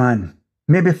some other man.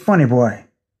 Maybe funny boy.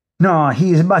 No,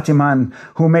 he's batty man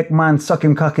who make man suck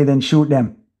him cocky then shoot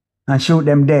them. And shoot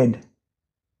them dead.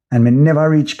 And me never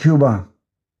reach Cuba.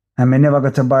 And me never go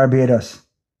to Barbados.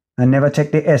 And never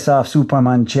take the S off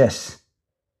Superman chest.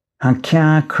 And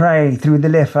can't cry through the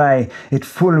left eye, it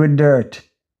full with dirt.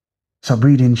 So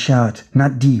breathing short,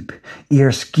 not deep,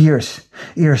 ear scarce.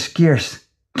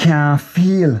 Can't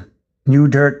feel. New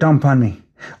dirt dump on me,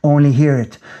 only hear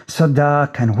it, so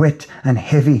dark and wet and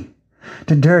heavy.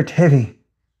 The dirt heavy,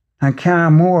 and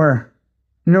can't more.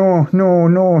 No,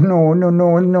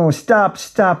 stop.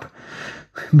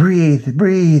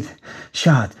 Breathe.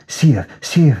 Shot, seal.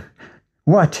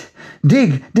 What?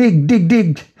 Dig.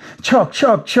 Chuck.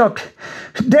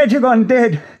 Dead, you're going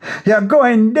dead. You're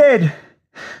going dead.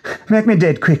 Make me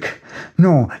dead quick.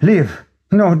 No, live.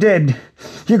 No, dead.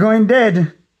 You're going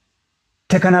dead.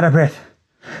 Take another breath.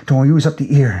 Don't use up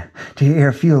the ear. The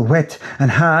ear feel wet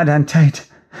and hard and tight.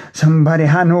 Somebody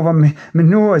hand over me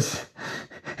nose.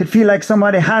 It feel like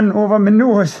somebody hand over my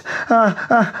nose.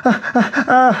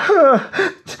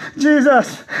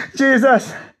 Jesus.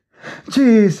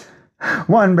 Jeez.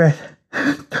 One breath.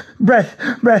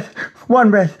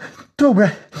 One breath. 2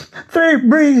 breath. 3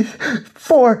 breathe.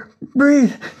 4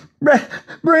 breathe.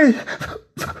 Breathe.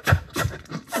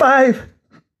 5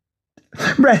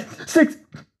 breath. 6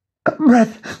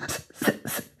 breath.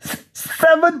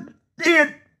 7 8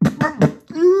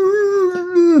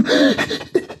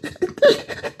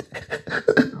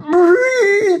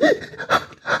 breathe.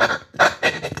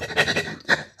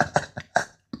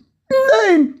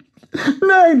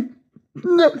 9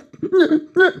 no.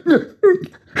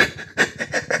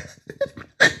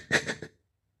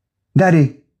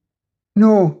 Daddy,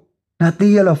 no, not the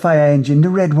yellow fire engine, the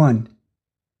red one.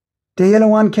 The yellow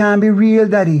one can't be real,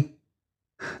 Daddy.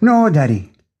 No,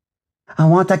 Daddy. I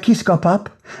want a Kisco Pop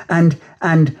and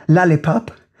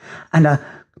Lollipop and a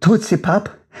Tootsie Pop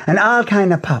and all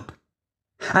kind of pop.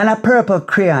 And a purple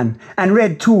crayon and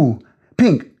red too.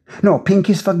 Pink. No, pink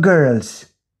is for girls.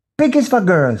 Pink is for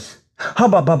girls.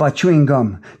 Hubba Bubba chewing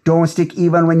gum. Don't stick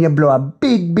even when you blow a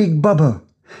big bubble.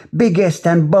 Biggest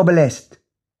and bubblest.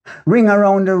 Ring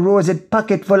around the rosy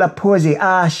pocket full of posy.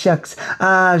 Ah shucks,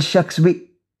 we...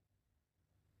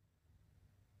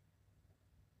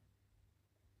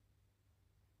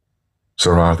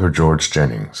 Sir Arthur George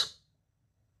Jennings.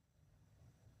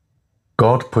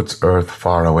 God puts earth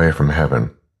far away from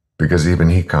heaven because even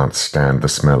he can't stand the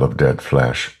smell of dead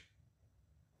flesh.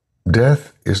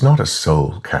 Death is not a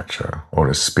soul catcher or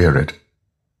a spirit.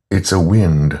 It's a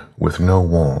wind with no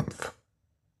warmth,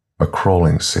 a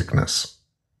crawling sickness.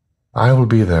 I will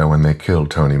be there when they kill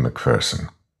Tony McPherson.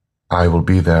 I will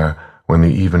be there when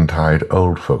the eventide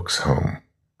old folks' home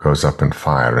goes up in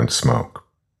fire and smoke.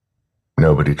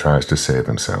 Nobody tries to save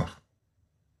himself.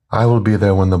 I will be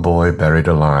there when the boy buried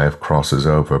alive crosses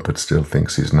over but still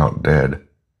thinks he's not dead,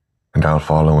 and I'll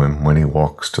follow him when he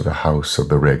walks to the house of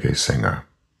the reggae singer.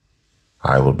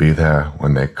 I will be there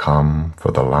when they come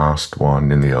for the last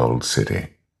one in the old city.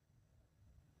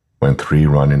 When 3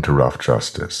 run into rough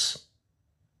justice.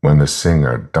 When the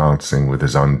singer dancing with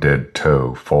his undead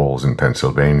toe falls in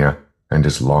Pennsylvania and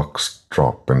his locks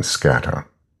drop and scatter.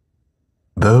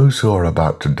 Those who are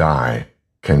about to die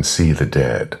can see the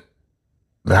dead.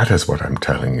 That is what I'm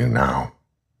telling you now.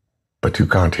 but you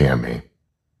can't hear me.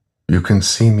 You can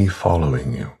see me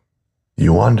following you.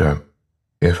 You wonder,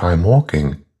 if I'm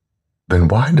walking, then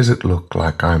why does it look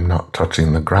like I'm not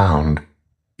touching the ground,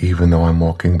 even though I'm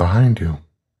walking behind you,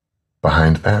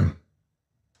 behind them?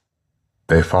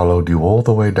 They followed you all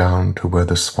the way down to where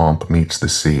the swamp meets the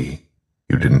sea.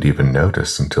 You didn't even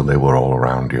notice until they were all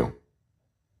around you.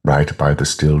 Right by the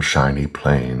still shiny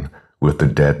plain, with the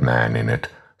dead man in it,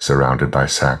 surrounded by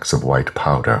sacks of white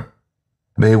powder.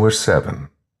 They were 7,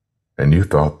 and you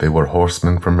thought they were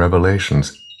horsemen from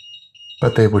Revelations,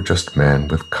 but they were just men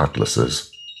with cutlasses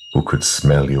who could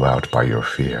smell you out by your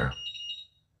fear.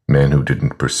 Men who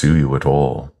didn't pursue you at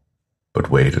all, but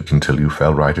waited until you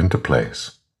fell right into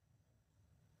place.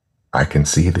 I can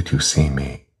see that you see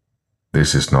me.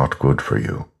 This is not good for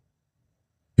you.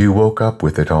 You woke up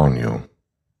with it on you.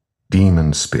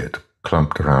 Demon spit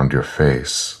clumped around your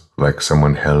face, like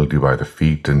someone held you by the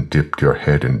feet and dipped your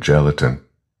head in gelatin.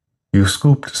 You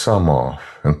scooped some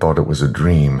off and thought it was a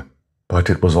dream, but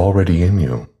it was already in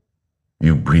you.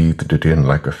 You breathed it in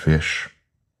like a fish.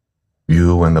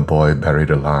 You and the boy buried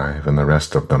alive and the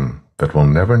rest of them that will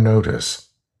never notice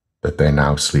that they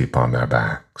now sleep on their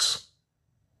backs.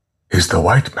 Is the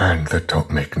white man that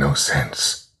don't make no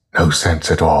sense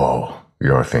at all,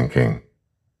 you're thinking.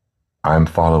 I'm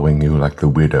following you like the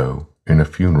widow in a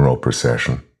funeral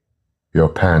procession. Your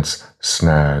pants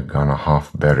snag on a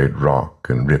half-buried rock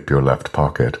and rip your left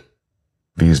pocket.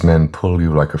 These men pull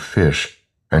you like a fish,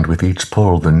 and with each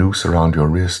pull the noose around your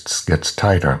wrists gets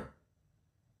tighter.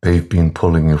 They've been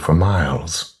pulling you for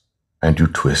miles, and you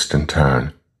twist and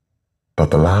turn.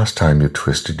 But the last time you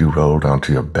twisted, you rolled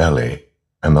onto your belly,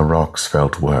 and the rocks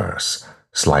felt worse,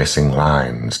 slicing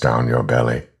lines down your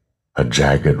belly, a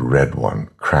jagged red one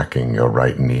cracking your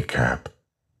right kneecap.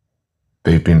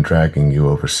 They've been dragging you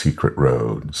over secret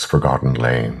roads, forgotten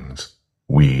lanes,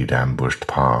 weed-ambushed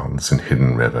paths, and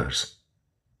hidden rivers,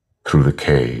 through the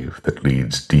cave that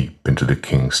leads deep into the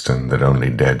Kingston that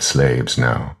only dead slaves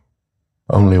know.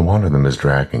 Only one of them is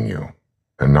dragging you,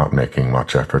 and not making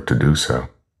much effort to do so.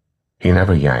 He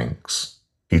never yanks.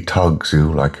 He tugs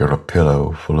you like you're a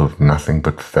pillow full of nothing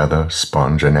but feather,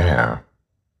 sponge, and air.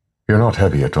 You're not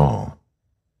heavy at all.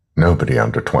 Nobody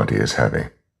under 20 is heavy.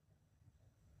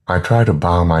 I try to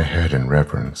bow my head in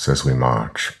reverence as we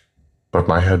march, but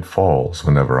my head falls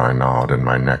whenever I nod and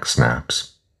my neck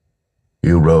snaps.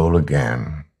 You roll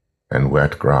again, and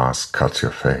wet grass cuts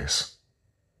your face.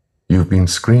 You've been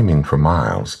screaming for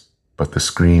miles, but the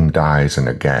scream dies in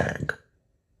a gag.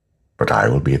 But I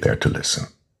will be there to listen.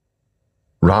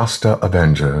 Rasta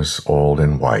Avengers, all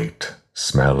in white,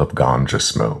 smell of ganja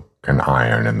smoke and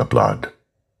iron in the blood.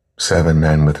 7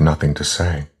 men with nothing to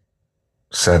say.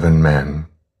 7 men,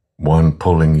 one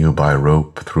pulling you by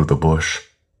rope through the bush,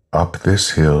 up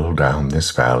this hill, down this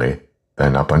valley,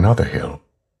 then up another hill,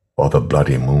 while the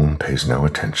bloody moon pays no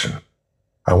attention.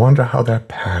 I wonder how their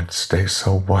pants stay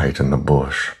so white in the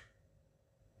bush.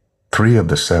 3 of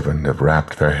the 7 have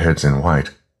wrapped their heads in white,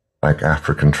 like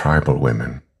African tribal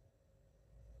women.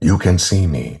 You can see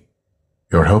me.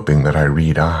 You're hoping that I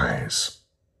read eyes.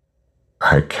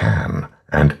 I can,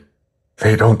 and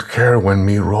they don't care when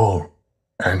me roll,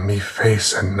 and me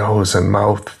face and nose and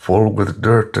mouth full with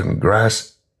dirt and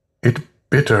grass. It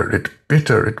bitter, it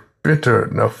bitter, it bitter.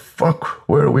 Now fuck,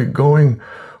 where we going?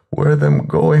 Where them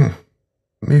going?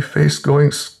 Me face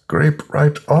going scrape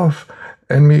right off,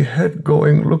 and me head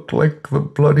going look like the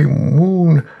bloody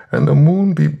moon, and the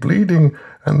moon be bleeding,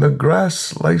 and the grass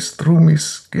slice through me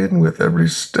skin with every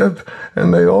step,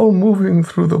 and they all moving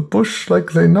through the bush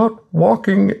like they not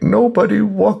walking, nobody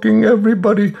walking,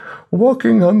 everybody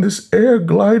walking on this air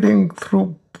gliding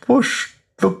through bush,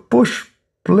 the bush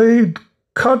blade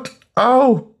cut,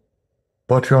 ow!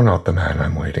 But you're not the man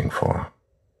I'm waiting for.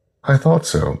 I thought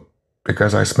so,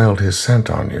 because I smelled his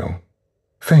scent on you,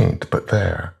 faint but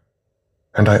there,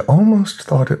 and I almost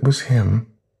thought it was him,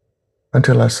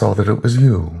 until I saw that it was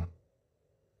you.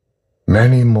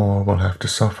 Many more will have to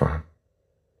suffer.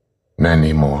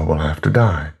 Many more will have to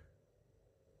die.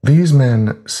 These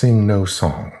men sing no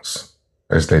songs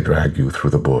as they drag you through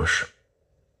the bush.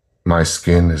 My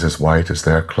skin is as white as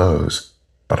their clothes,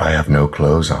 but I have no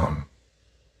clothes on.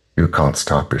 You can't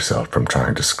stop yourself from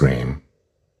trying to scream.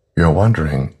 You're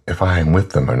wondering if I am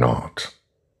with them or not,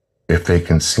 if they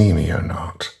can see me or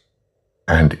not.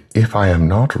 And if I am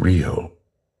not real,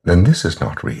 then this is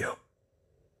not real.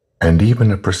 And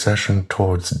even a procession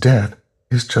towards death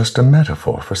is just a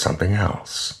metaphor for something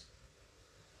else.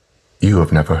 You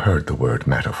have never heard the word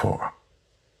metaphor,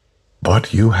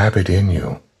 but you have it in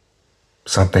you,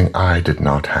 something I did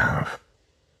not have,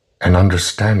 an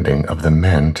understanding of the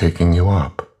men taking you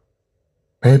up.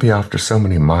 Maybe after so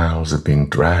many miles of being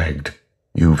dragged,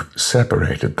 you've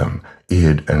separated them,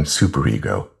 id and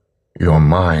superego, your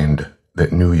mind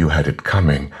that knew you had it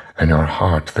coming and your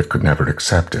heart that could never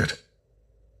accept it.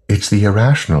 It's the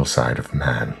irrational side of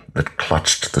man that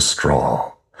clutched the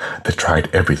straw, that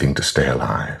tried everything to stay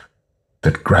alive,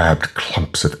 that grabbed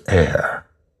clumps of air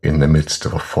in the midst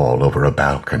of a fall over a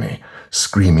balcony,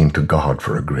 screaming to God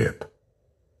for a grip.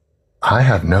 I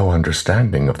have no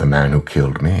understanding of the man who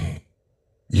killed me.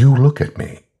 You look at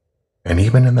me, and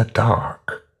even in the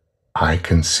dark, I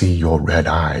can see your red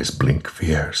eyes blink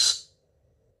fierce.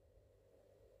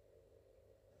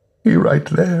 He right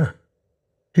there.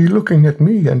 He looking at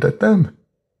me and at them.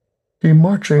 He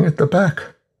marching at the back.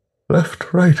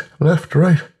 Left,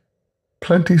 right,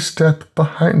 plenty step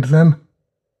behind them.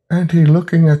 And he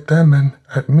looking at them and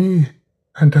at me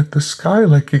and at the sky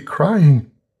like he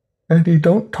crying. And he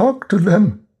don't talk to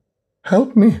them.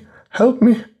 Help me,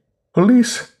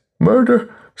 police,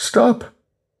 murder, stop.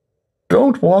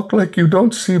 Don't walk like you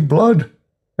don't see blood,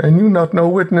 and you not no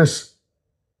witness.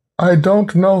 I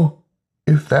don't know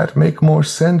if that make more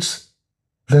sense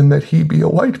than that he be a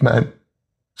white man.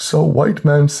 So white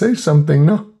man say something,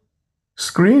 no?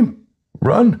 Scream,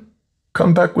 run,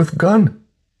 come back with gun.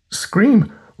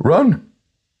 Scream, run,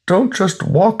 don't just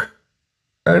walk.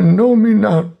 And know me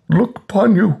not look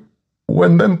upon you.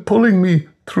 When them pulling me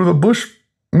through the bush,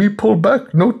 me pull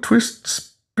back, no twist,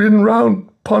 spin round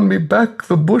upon me back,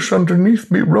 the bush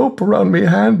underneath me, rope around me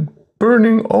hand,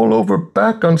 burning all over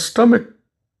back on stomach.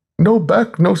 No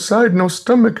back, no side, no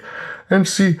stomach, and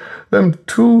see them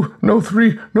 2, no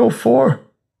 3, no 4.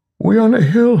 We on a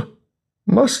hill.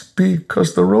 Must be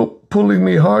 'cause the rope pulling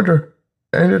me harder,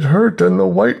 and it hurt and the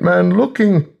white man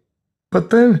looking. But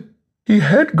then he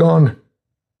head gone,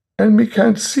 and me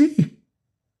can't see,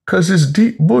 'cause his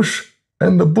deep bush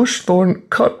and the bush thorn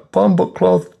cut bumble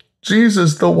cloth.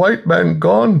 Jesus, the white man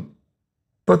gone.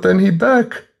 But then he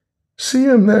back. See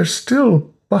him there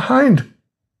still, behind.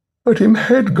 But him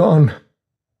head gone.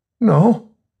 No,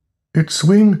 it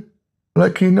swing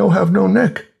like he no have no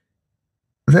neck.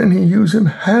 Then he use him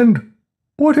hand.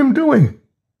 What him doing?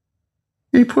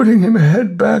 He putting him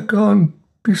head back on,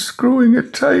 be screwing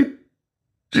it tight.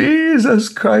 Jesus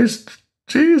Christ,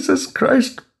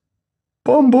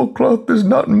 Bumblecloth is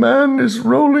not man, is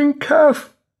rolling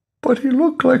calf, but he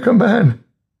look like a man.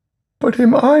 But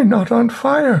him eye not on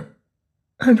fire,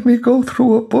 and me go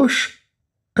through a bush,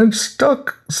 and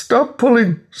stuck, stop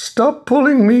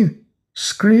pulling me,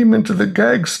 scream into the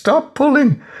gag, stop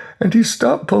pulling, and he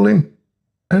stop pulling,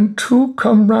 and 2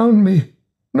 come round me,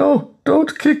 no,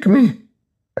 don't kick me,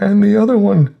 and the other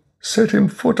one set him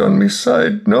foot on me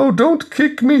side, no, don't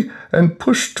kick me, and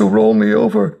push to roll me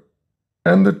over,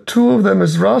 and the 2 of them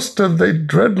is Rasta, they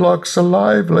dreadlocks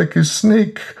alive like his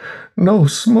snake, no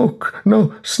smoke,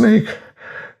 no snake,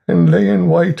 and lay in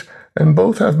white, and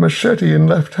both have machete in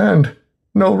left hand,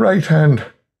 no right hand,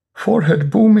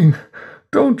 forehead booming,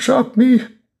 don't chop me,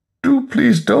 do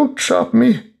please don't chop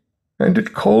me, and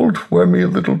it cold where me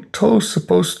little toe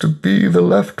supposed to be, the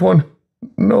left one,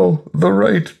 no, the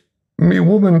right, me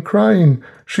woman crying,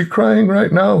 she crying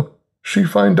right now, she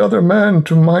find other man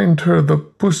to mind her, the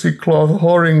pussy cloth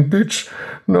whoring bitch,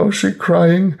 no, she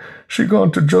crying, she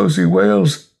gone to Josie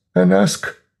Wales, and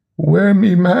ask, where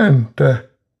me man,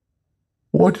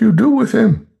 what you do with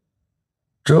him?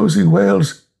 Josie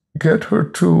Wales, get her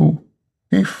to,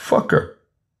 he fuck her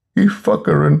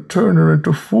and turn her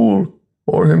into fool,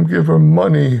 or him give her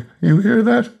money, you hear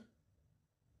that?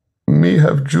 Me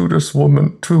have Judas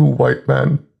woman too, white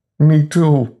man, me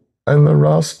too, and the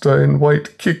Rasta in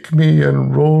white kick me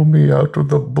and roll me out of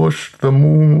the bush, the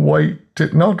moon white,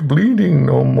 it not bleeding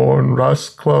no more, and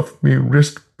rascloth me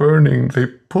wrist burning, they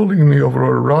pulling me over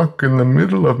a rock in the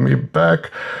middle of me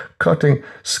back, cutting,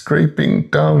 scraping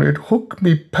down, it hook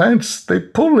me pants, they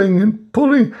pulling and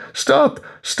pulling, stop,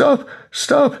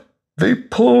 they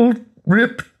pull,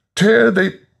 rip, tear,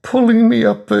 they pulling me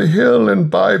up the hill and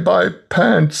bye-bye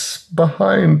pants,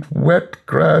 behind wet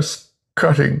grass,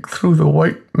 cutting through the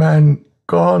white man,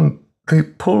 gone, they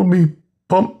pull me,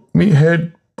 bump me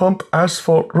head, bump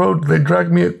asphalt road, they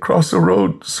drag me across a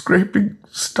road, scraping,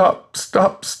 stop,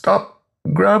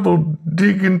 gravel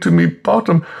dig into me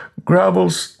bottom, gravel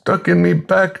stuck in me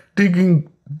back, digging,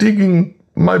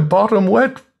 my bottom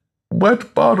wet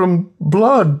bottom,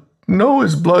 blood, no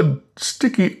is blood,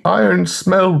 sticky iron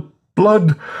smell,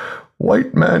 blood,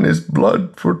 white man is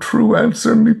blood, for true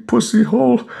answer me pussy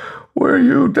hole, where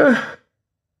you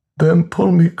Them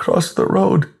pull me cross the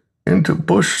road, into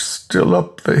bush still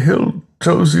up the hill,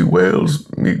 Josie Wales,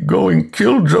 me going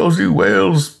kill Josie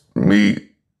Wales, me,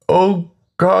 oh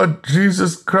God,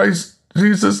 Jesus Christ,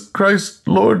 Jesus Christ,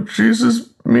 Lord Jesus,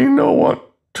 me no want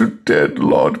to dead,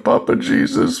 Lord Papa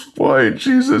Jesus. Why,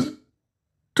 Jesus,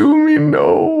 do me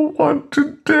no want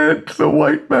to dead. The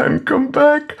white man come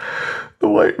back. The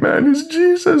white man is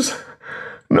Jesus.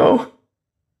 No,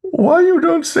 why you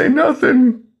don't say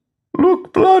nothing?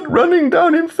 Look, blood running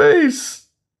down him face.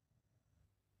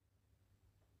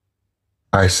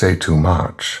 I say too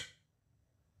much.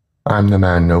 I'm the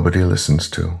man nobody listens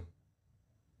to.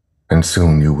 And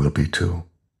soon you will be too.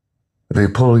 They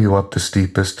pull you up the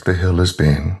steepest the hill has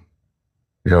been,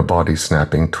 your body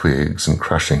snapping twigs and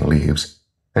crushing leaves,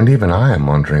 and even I am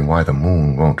wondering why the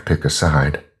moon won't pick a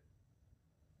side.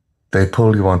 They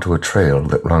pull you onto a trail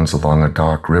that runs along a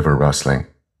dark river rustling.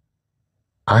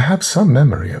 I have some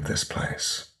memory of this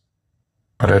place,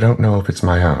 but I don't know if it's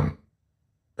my own.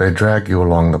 They drag you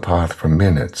along the path for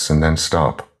minutes and then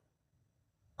stop.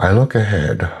 I look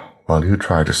ahead while you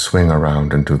try to swing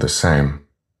around and do the same.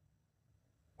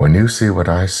 When you see what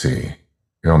I see,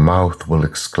 your mouth will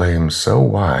exclaim so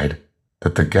wide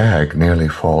that the gag nearly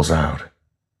falls out.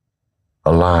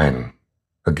 A line,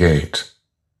 a gate,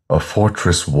 a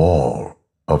fortress wall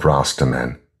of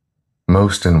Rastamen,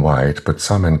 most in white but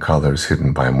some in colors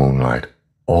hidden by moonlight,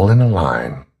 all in a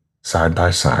line, side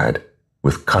by side,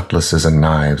 with cutlasses and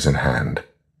knives in hand,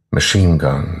 machine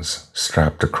guns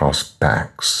strapped across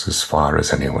backs as far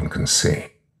as anyone can see.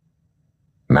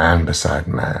 Man beside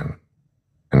man,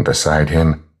 and beside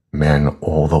him, men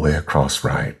all the way across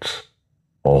right,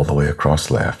 all the way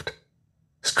across left,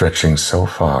 stretching so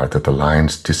far that the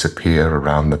lines disappear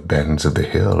around the bends of the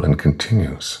hill and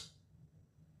continues.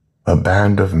 A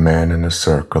band of men in a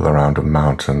circle around a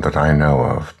mountain that I know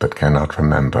of but cannot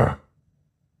remember.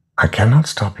 I cannot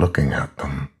stop looking at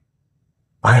them.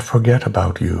 I forget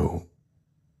about you.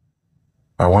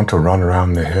 I want to run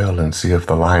around the hill and see if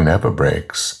the line ever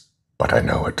breaks, but I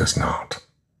know it does not.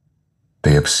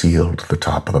 They have sealed the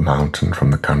top of the mountain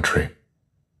from the country.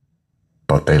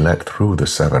 But they let through the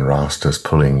 7 Rastas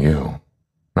pulling you.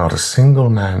 Not a single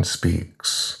man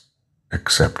speaks,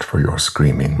 except for your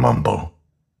screaming mumble.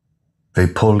 They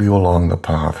pull you along the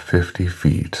path 50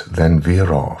 feet, then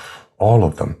veer off, all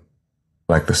of them,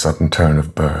 like the sudden turn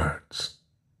of birds.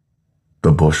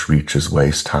 The bush reaches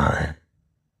waist high.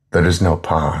 There is no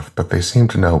path, but they seem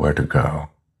to know where to go.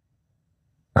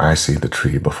 I see the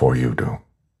tree before you do.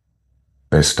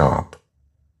 They stop.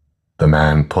 The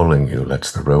man pulling you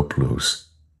lets the rope loose,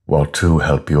 while 2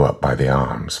 help you up by the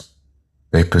arms.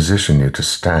 They position you to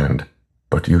stand,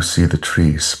 but you see the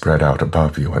tree spread out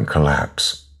above you and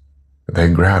collapse. They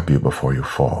grab you before you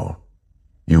fall.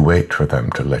 You wait for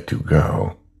them to let you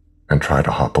go, and try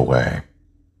to hop away.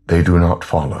 They do not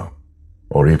follow,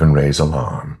 or even raise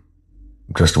alarm.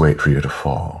 Just wait for you to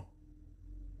fall.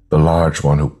 The large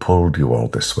one who pulled you all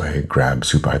this way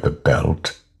grabs you by the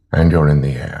belt, and you're in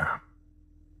the air.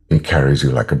 He carries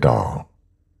you like a doll.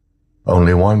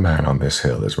 Only one man on this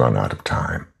hill has run out of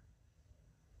time.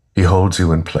 He holds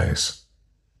you in place.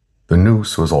 The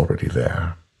noose was already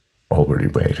there, already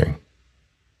waiting.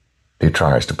 He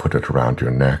tries to put it around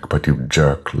your neck, but you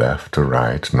jerk left to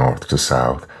right, north to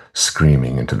south,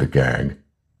 screaming into the gag.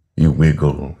 You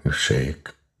wiggle, you shake.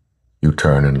 You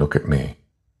turn and look at me.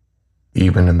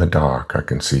 Even in the dark, I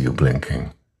can see you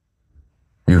blinking.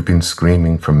 You've been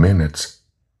screaming for minutes,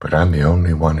 but I'm the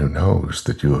only one who knows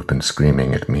that you have been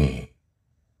screaming at me.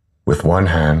 With one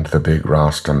hand, the big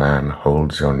Rasta man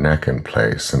holds your neck in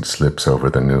place and slips over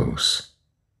the noose.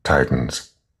 Tightens.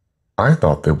 I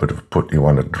thought they would have put you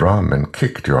on a drum and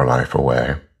kicked your life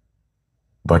away.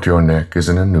 But your neck is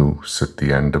in a noose at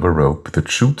the end of a rope that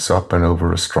shoots up and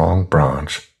over a strong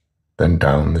branch, then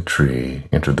down the tree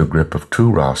into the grip of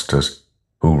 2 Rastas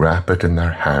who wrap it in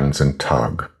their hands and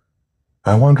tug.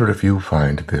 I wonder if you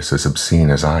find this as obscene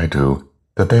as I do,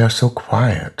 that they are so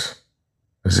quiet,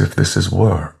 as if this is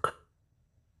work.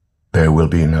 There will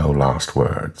be no last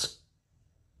words.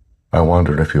 I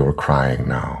wonder if you are crying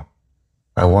now.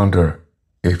 I wonder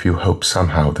if you hope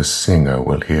somehow the singer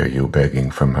will hear you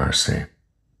begging for mercy.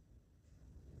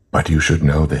 But you should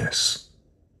know this.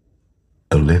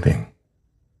 The living,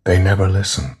 they never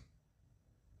listen.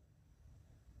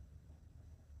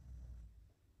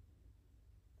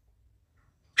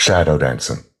 Shadow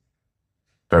Dancing,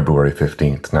 February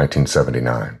 15th,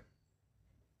 1979.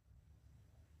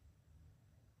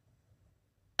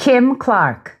 Kim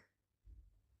Clark.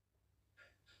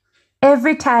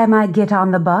 Every time I get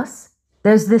on the bus,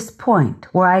 there's this point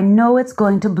where I know it's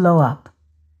going to blow up.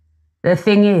 The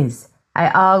thing is, I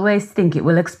always think it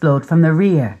will explode from the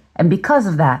rear, and because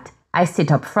of that, I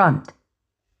sit up front.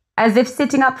 As if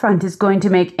sitting up front is going to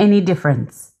make any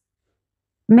difference.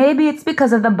 Maybe it's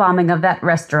because of the bombing of that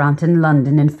restaurant in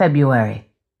London in February.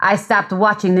 I stopped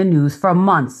watching the news for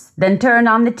months, then turned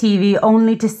on the TV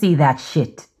only to see that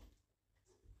shit.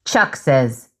 Chuck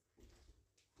says,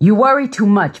 "You worry too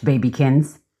much,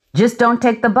 babykins. Just don't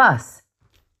take the bus."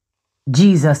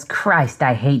 Jesus Christ,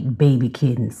 I hate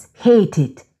babykins. Hate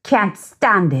it. Can't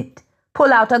stand it.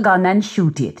 Pull out a gun and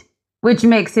shoot it. Which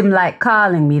makes him like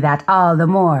calling me that all the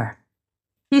more.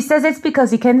 He says it's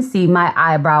because he can see my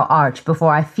eyebrow arch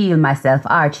before I feel myself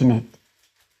arching it.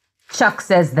 Chuck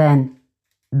says then,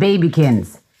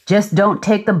 "Babykins, just don't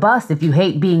take the bus if you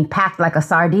hate being packed like a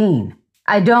sardine."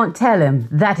 I don't tell him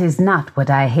that is not what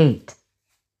I hate.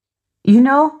 You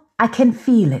know, I can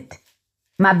feel it.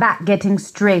 My back getting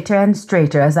straighter and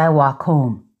straighter as I walk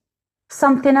home.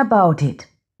 Something about it,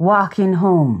 walking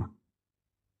home.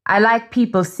 I like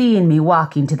people seeing me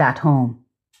walking to that home,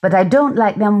 but I don't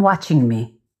like them watching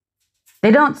me. They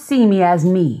don't see me as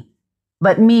me,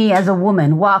 but me as a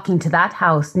woman walking to that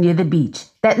house near the beach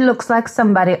that looks like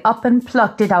somebody up and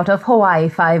plucked it out of Hawaii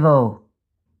 5-0.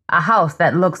 A house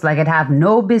that looks like it have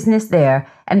no business there,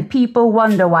 and people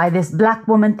wonder why this black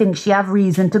woman thinks she have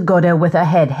reason to go there with her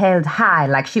head held high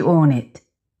like she own it.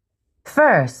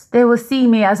 First, they will see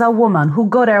me as a woman who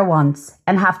go there once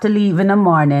and have to leave in the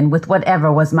morning with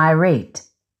whatever was my rate.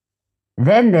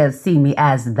 Then they'll see me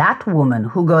as that woman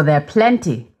who go there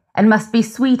plenty and must be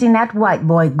sweeting that white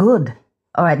boy good,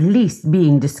 or at least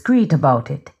being discreet about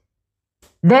it.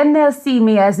 Then they'll see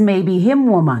me as maybe him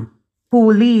woman, who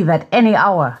will leave at any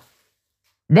hour.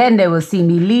 Then they will see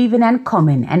me leaving and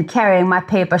coming and carrying my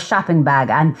paper shopping bag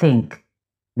and think,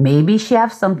 maybe she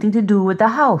have something to do with the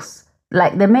house,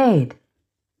 like the maid.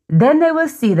 Then they will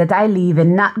see that I leave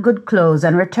in not good clothes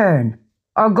and return,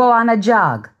 or go on a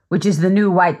jog, which is the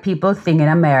new white people thing in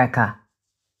America.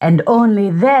 And only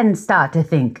then start to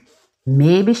think,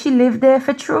 maybe she lived there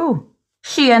for true.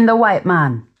 She and the white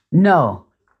man. No,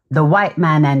 the white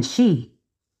man and she.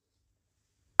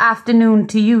 Afternoon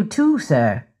to you too,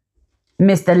 sir.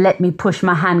 Mister, let me push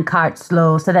my handcart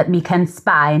slow so that me can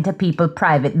spy into people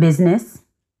private business.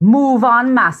 Move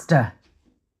on, master.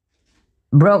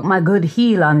 Broke my good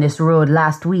heel on this road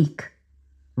last week.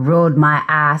 Rode my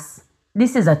ass.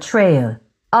 This is a trail.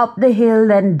 Up the hill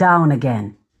then down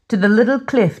again. To the little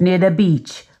cliff near the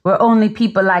beach where only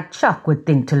people like Chuck would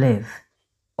think to live.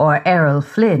 Or Errol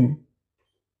Flynn.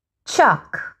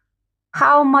 Chuck,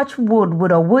 how much wood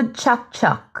would a woodchuck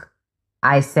chuck?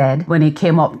 I said when he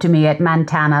came up to me at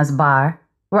Montana's bar,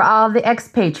 where all the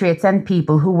expatriates and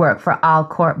people who work for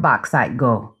Alcourt Bauxite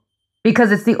go.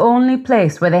 Because it's the only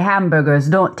place where the hamburgers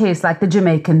don't taste like the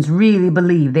Jamaicans really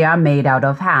believe they are made out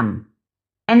of ham.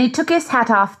 And he took his hat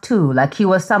off too, like he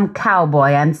was some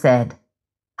cowboy, and said,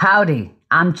 "Howdy,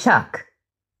 I'm Chuck."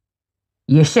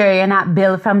 You sure you're not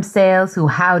Bill from sales who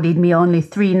howdied me only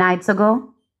 3 nights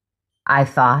ago? I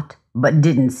thought, but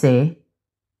didn't say.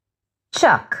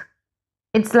 Chuck.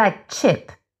 It's like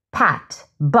Chip, Pat,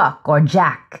 Buck, or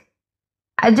Jack.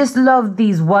 I just love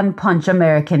these one-punch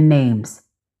American names.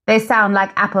 They sound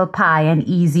like apple pie and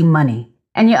easy money,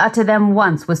 and you utter them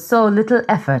once with so little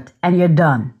effort and you're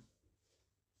done.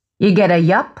 You get a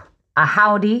yup, a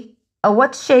howdy, a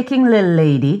what's shaking little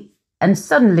lady, and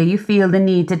suddenly you feel the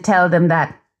need to tell them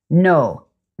that, no,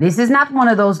 this is not one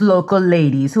of those local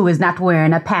ladies who is not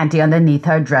wearing a panty underneath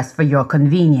her dress for your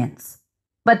convenience.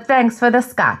 But thanks for the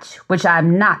scotch, which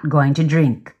I'm not going to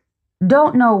drink.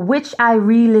 Don't know which I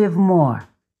relive more,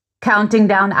 counting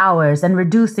down hours and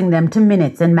reducing them to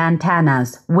minutes in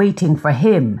Montana's, waiting for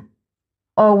him.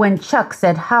 Or when Chuck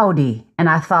said howdy, and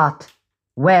I thought,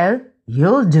 well,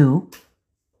 you'll do.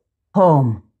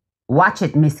 Home. Watch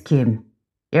it, Miss Kim.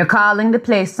 You're calling the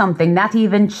place something not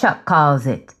even Chuck calls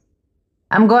it.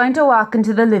 I'm going to walk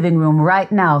into the living room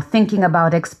right now thinking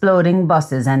about exploding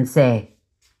buses and say,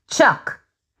 Chuck.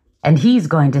 And he's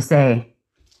going to say,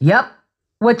 yup,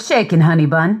 what's shaking, honey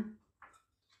bun?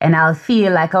 And I'll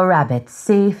feel like a rabbit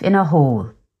safe in a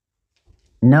hole.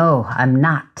 No, I'm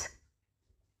not.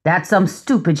 That's some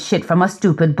stupid shit from a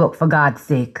stupid book, for God's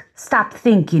sake. Stop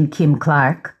thinking, Kim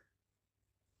Clark.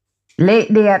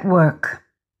 Late day at work.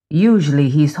 Usually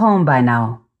he's home by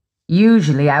now.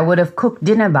 Usually I would have cooked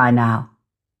dinner by now.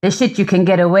 The shit you can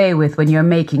get away with when you're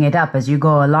making it up as you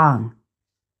go along.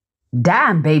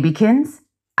 Damn, babykins.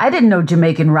 I didn't know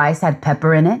Jamaican rice had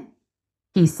pepper in it,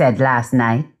 he said last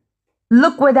night.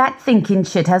 Look where that thinking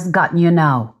shit has gotten you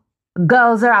now.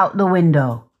 Gulls are out the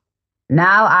window.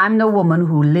 Now I'm the woman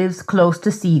who lives close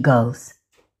to seagulls.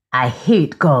 I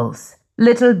hate gulls.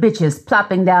 Little bitches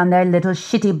plopping down their little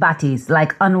shitty bodies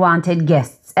like unwanted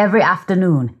guests every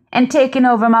afternoon and taking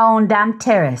over my own damn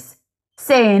terrace.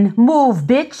 Saying, move,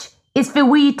 bitch, is for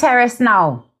we terrace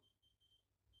now.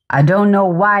 I don't know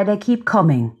why they keep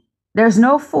coming. There's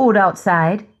no food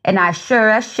outside, and I sure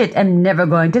as shit am never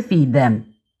going to feed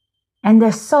them. And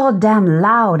they're so damn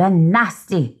loud and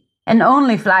nasty, and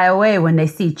only fly away when they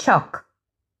see Chuck.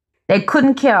 They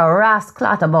couldn't care a rat's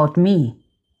clot about me.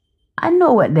 I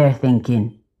know what they're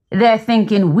thinking. They're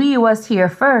thinking we was here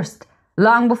first,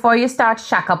 long before you start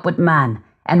shack up with man,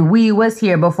 and we was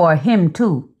here before him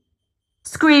too.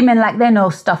 Screaming like they know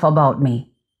stuff about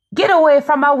me. Get away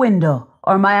from my window,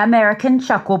 or my American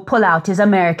Chuck will pull out his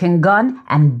American gun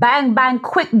and bang bang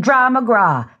quick draw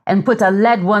McGraw and put a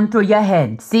lead one through your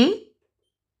head, see?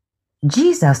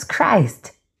 Jesus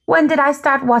Christ, when did I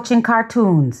start watching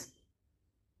cartoons?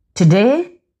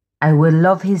 Today, I will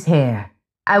love his hair.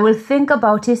 I will think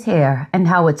about his hair and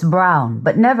how it's brown,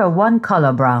 but never one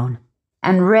color brown,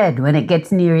 and red when it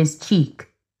gets near his cheek,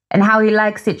 and how he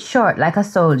likes it short like a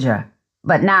soldier,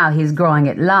 but now he's growing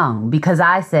it long because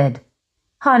I said,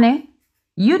 honey,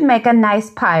 you'd make a nice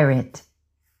pirate,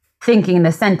 thinking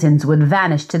the sentence would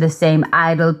vanish to the same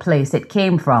idle place it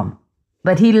came from.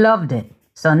 But he loved it,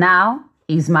 so now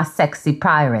he's my sexy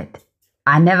pirate.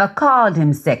 I never called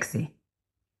him sexy.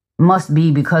 Must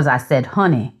be because I said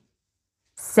honey.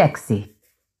 Sexy.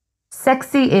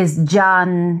 Sexy is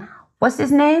John... what's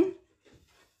his name?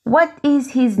 What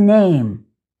is his name?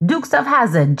 Dukes of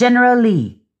Hazzard, General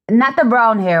Lee. Not the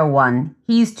brown hair one.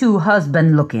 He's too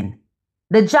husband looking.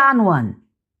 The John one.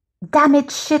 Damn it,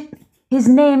 shit. His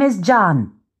name is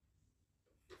John.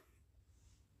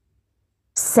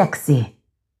 Sexy.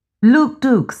 Luke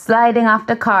Duke sliding off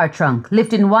the car trunk,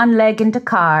 lifting one leg into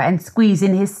car and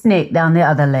squeezing his snake down the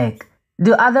other leg.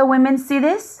 Do other women see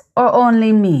this, or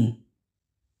only me?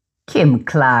 Kim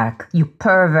Clark, you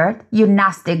pervert, you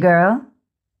nasty girl.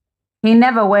 He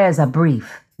never wears a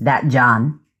brief, that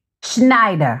John.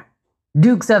 Schneider.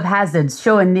 Dukes of Hazzard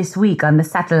showing this week on the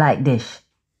satellite dish.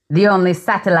 The only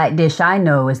satellite dish I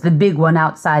know is the big one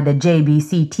outside the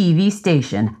JBC TV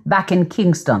station back in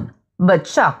Kingston. But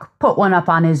Chuck put one up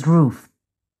on his roof.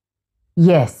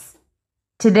 Yes,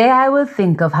 today I will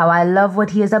think of how I love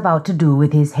what he is about to do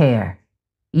with his hair.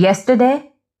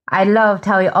 Yesterday, I loved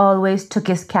how he always took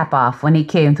his cap off when he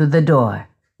came through the door.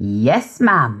 Yes,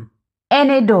 ma'am.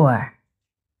 Any door.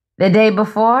 The day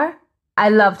before, I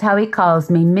loved how he calls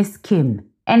me Miss Kim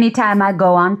anytime I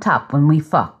go on top when we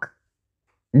fuck.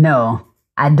 No,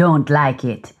 I don't like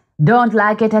it. Don't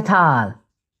like it at all.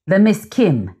 The Miss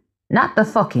Kim, not the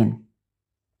fucking.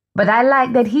 But I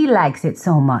like that he likes it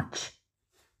so much.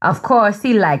 Of course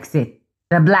he likes it.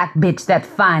 The black bitch that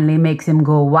finally makes him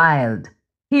go wild.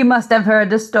 He must have heard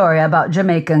the story about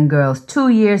Jamaican girls 2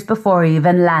 years before he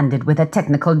even landed with a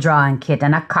technical drawing kit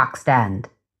and a cock stand.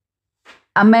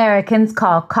 Americans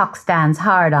call cock stands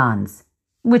hard-ons,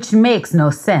 which makes no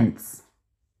sense.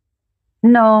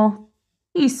 No,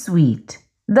 he's sweet.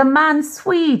 The man's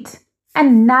sweet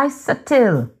and nice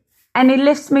subtle. And he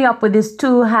lifts me up with his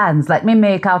 2 hands like me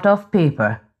make out of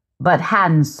paper, but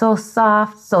hands so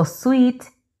soft, so sweet.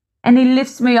 And he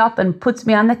lifts me up and puts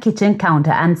me on the kitchen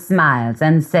counter and smiles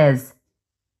and says,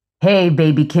 "Hey,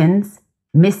 babykins,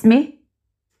 miss me?"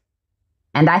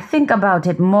 And I think about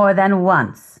it more than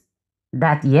once,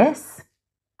 that yes,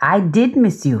 I did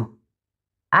miss you.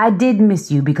 I did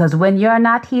miss you because when you're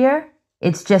not here,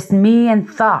 it's just me and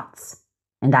thoughts.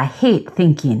 And I hate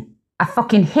thinking. I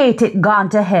fucking hate it gone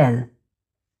to hell.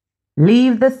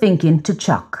 Leave the thinking to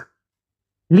Chuck.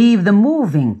 Leave the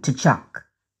moving to Chuck.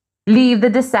 Leave the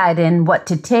deciding what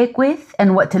to take with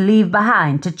and what to leave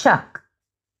behind to Chuck.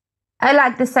 I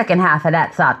like the second half of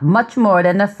that thought much more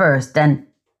than the first, and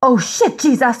oh shit,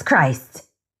 Jesus Christ!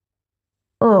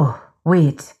 Oh,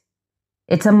 wait.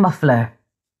 It's a muffler.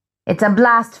 It's a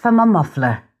blast from a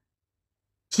muffler.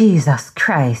 Jesus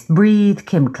Christ, breathe,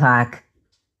 Kim Clark.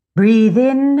 Breathe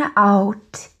in,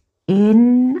 out,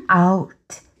 in,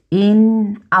 out,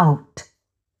 in, out.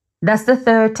 That's the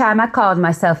 3rd time I called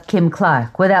myself Kim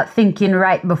Clark without thinking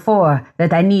right before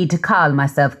that I need to call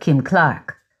myself Kim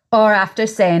Clark. Or after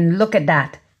saying, look at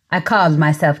that, I called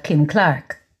myself Kim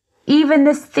Clark. Even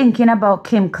this thinking about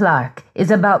Kim Clark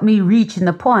is about me reaching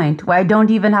the point where I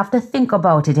don't even have to think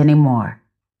about it anymore.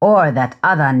 Or that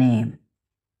other name.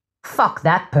 Fuck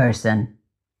that person.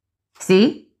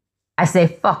 See? I say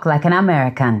fuck like an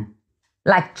American.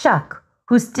 Like Chuck,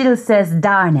 who still says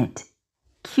darn it.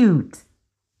 Cute.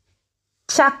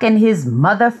 Chuck and his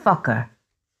motherfucker.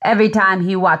 Every time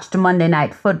he watched Monday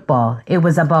Night Football, it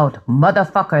was about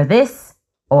motherfucker this,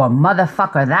 or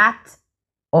motherfucker that,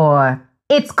 or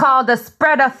it's called a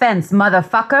spread offense,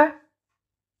 motherfucker.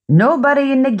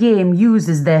 Nobody in the game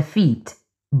uses their feet,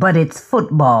 but it's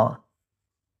football.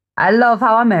 I love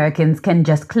how Americans can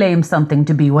just claim something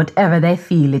to be whatever they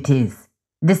feel it is,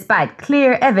 despite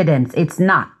clear evidence it's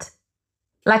not.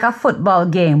 Like a football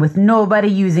game with nobody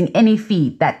using any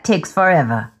feet that takes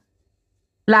forever.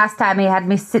 Last time he had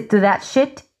me sit through that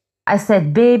shit, I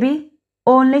said, baby,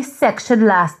 only sex should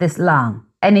last this long,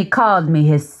 and he called me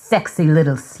his sexy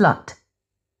little slut.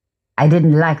 I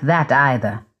didn't like that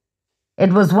either.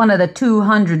 It was one of the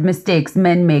 200 mistakes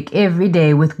men make every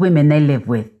day with women they live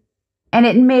with. And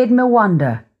it made me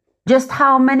wonder, just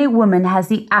how many women has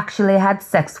he actually had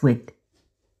sex with?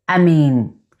 I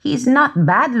mean, he's not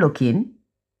bad looking.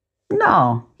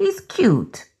 No, he's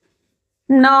cute.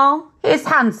 No, he's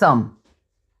handsome.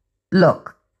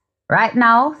 Look, right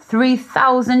now,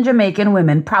 3,000 Jamaican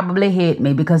women probably hate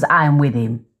me because I'm with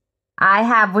him. I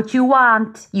have what you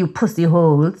want, you pussy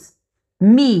holes.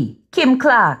 Me, Kim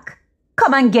Clark.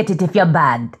 Come and get it if you're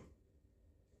bad.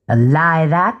 A lie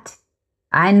that?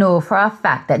 I know for a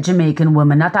fact that Jamaican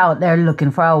women not out there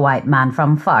looking for a white man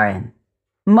from foreign.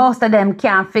 Most of them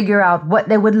can't figure out what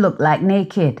they would look like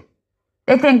naked.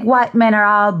 They think white men are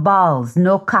all balls,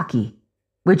 no cocky,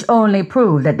 which only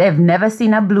proves that they've never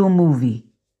seen a blue movie.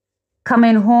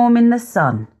 Coming home in the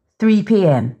sun, 3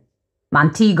 p.m.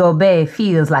 Montego Bay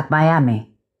feels like Miami.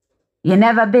 You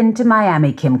never been to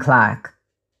Miami, Kim Clark.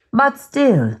 But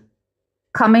still,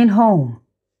 coming home,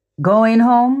 going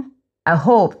home, I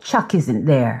hope Chuck isn't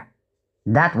there.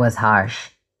 That was harsh.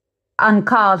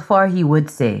 Uncalled for, he would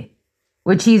say,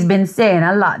 which he's been saying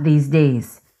a lot these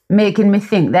days, making me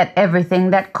think that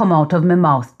everything that come out of my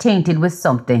mouth tainted with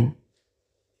something.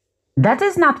 That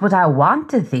is not what I want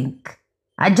to think.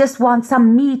 I just want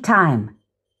some me time.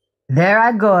 There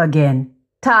I go again,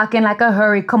 talking like a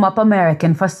hurry-come-up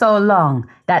American for so long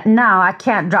that now I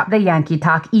can't drop the Yankee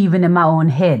talk even in my own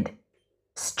head.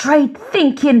 Straight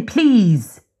thinking,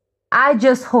 please. I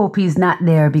just hope he's not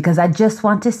there because I just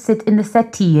want to sit in the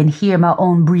settee and hear my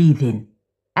own breathing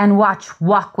and watch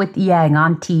Walk with Yang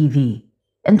on TV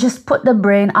and just put the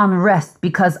brain on rest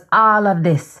because all of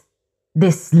this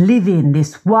living,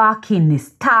 this walking,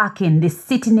 this talking, this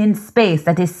sitting in space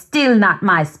that is still not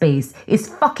my space is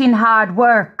fucking hard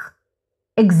work.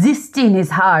 Existing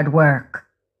is hard work.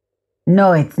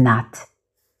 No, it's not.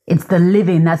 It's the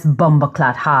living that's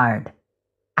bumbleclot hard.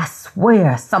 I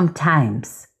swear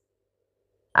sometimes.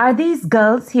 Are these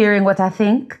girls hearing what I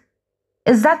think?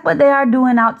 Is that what they are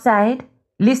doing outside?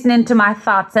 Listening to my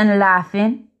thoughts and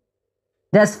laughing?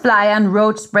 Does fly and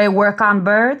roach spray work on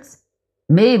birds?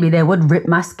 Maybe they would rip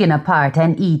my skin apart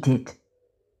and eat it.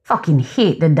 Fucking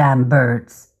hate the damn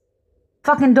birds.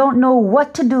 Fucking don't know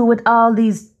what to do with all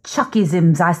these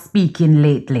chuckisms I speak in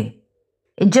lately.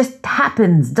 It just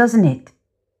happens, doesn't it?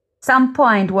 Some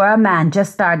point where a man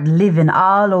just starts living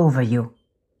all over you.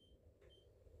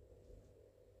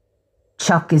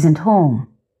 Chuck isn't home.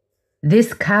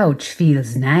 This couch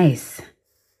feels nice.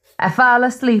 I fall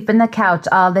asleep in the couch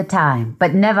all the time,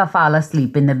 but never fall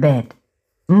asleep in the bed.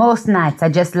 Most nights I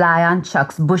just lie on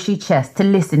Chuck's bushy chest to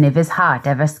listen if his heart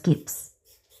ever skips.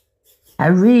 I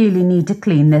really need to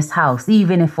clean this house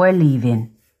even if we're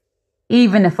leaving.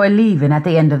 Even if we're leaving at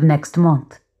the end of next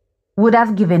month. Would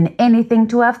have given anything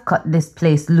to have cut this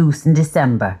place loose in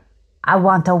December. I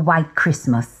want a white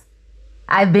Christmas.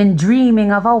 I've been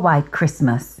dreaming of a white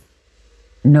Christmas.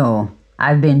 No,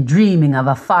 I've been dreaming of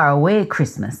a faraway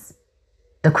Christmas.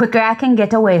 The quicker I can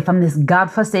get away from this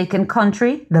godforsaken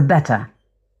country, the better.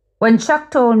 When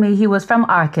Chuck told me he was from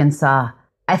Arkansas,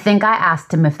 I think I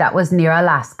asked him if that was near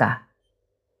Alaska.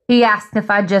 He asked if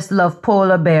I just loved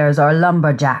polar bears or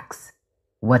lumberjacks.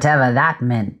 Whatever that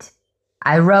meant.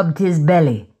 I rubbed his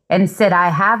belly and said I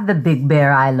have the big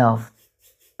bear I love.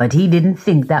 But he didn't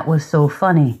think that was so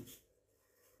funny.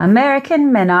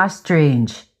 American men are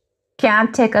strange.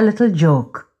 Can't take a little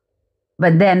joke.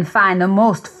 But then find the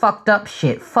most fucked up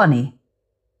shit funny.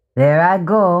 There I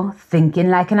go, thinking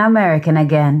like an American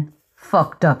again.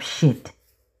 Fucked up shit.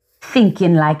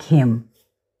 Thinking like him.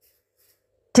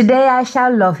 Today I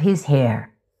shall love his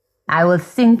hair. I will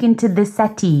sink into the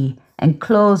settee and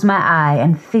close my eye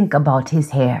and think about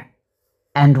his hair.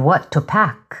 And what to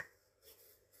pack.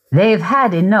 They've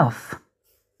had enough.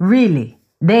 Really.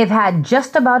 They've had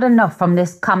just about enough from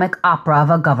this comic opera of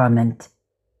a government.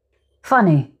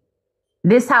 Funny,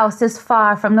 this house is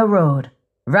far from the road,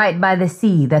 right by the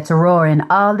sea that's roaring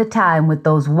all the time with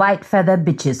those white feather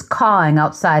bitches cawing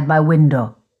outside my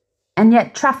window. And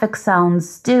yet traffic sounds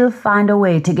still find a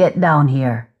way to get down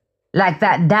here, like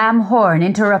that damn horn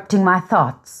interrupting my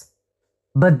thoughts.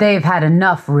 But they've had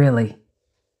enough, really.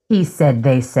 He said,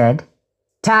 they said.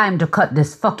 Time to cut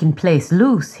this fucking place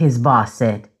loose, his boss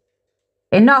said.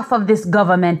 Enough of this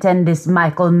government and this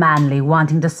Michael Manley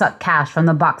wanting to suck cash from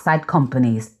the bauxite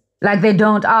companies, like they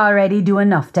don't already do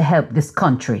enough to help this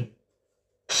country.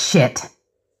 Shit.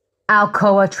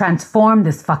 Alcoa transformed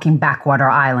this fucking backwater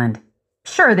island.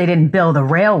 Sure, they didn't build a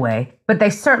railway, but they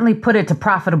certainly put it to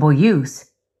profitable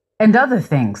use. And other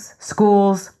things,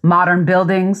 schools, modern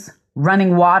buildings,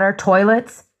 running water,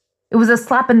 toilets. It was a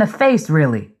slap in the face,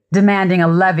 really, demanding a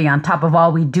levy on top of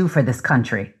all we do for this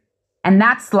country. And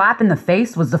that slap in the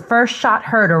face was the first shot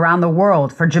heard around the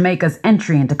world for Jamaica's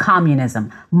entry into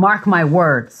communism. Mark my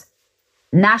words.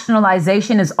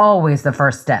 Nationalization is always the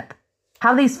first step.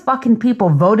 How these fucking people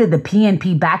voted the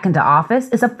PNP back into office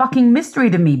is a fucking mystery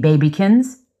to me,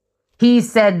 babykins.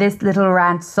 He's said this little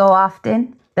rant so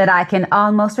often that I can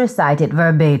almost recite it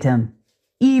verbatim,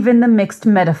 even the mixed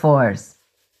metaphors.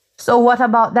 So what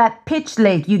about that pitch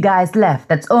lake you guys left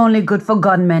that's only good for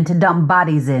gunmen to dump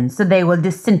bodies in so they will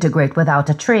disintegrate without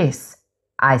a trace?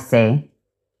 I say.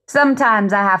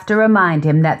 Sometimes I have to remind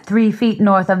him that 3 feet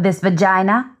north of this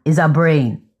vagina is a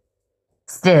brain.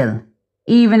 Still,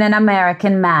 even an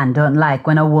American man don't like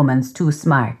when a woman's too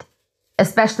smart,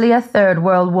 especially a third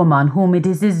world woman whom it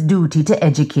is his duty to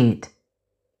educate.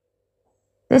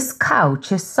 This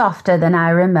couch is softer than I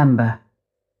remember.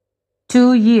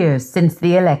 2 years since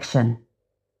the election.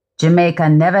 Jamaica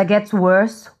never gets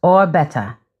worse or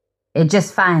better. It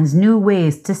just finds new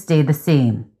ways to stay the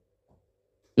same.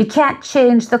 You can't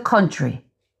change the country,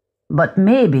 but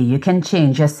maybe you can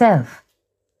change yourself.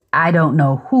 I don't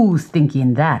know who's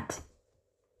thinking that.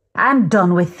 I'm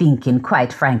done with thinking,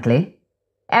 quite frankly.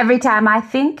 Every time I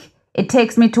think, it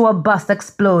takes me to a bus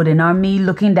exploding or me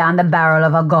looking down the barrel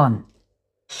of a gun.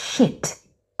 Shit,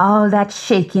 all that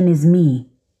shaking is me.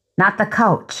 Not the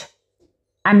couch.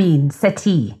 I mean,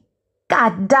 settee.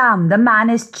 God damn, the man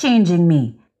is changing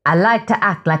me. I like to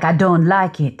act like I don't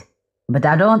like it, but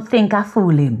I don't think I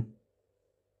fool him.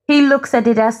 He looks at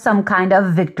it as some kind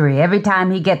of victory every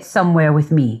time he gets somewhere with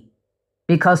me.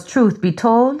 Because truth be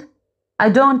told, I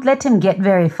don't let him get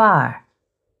very far.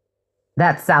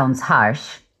 That sounds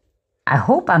harsh. I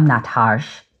hope I'm not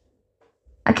harsh.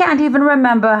 I can't even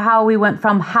remember how we went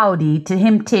from howdy to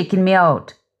him taking me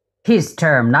out. His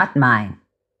term, not mine.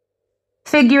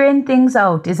 Figuring things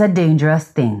out is a dangerous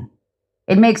thing.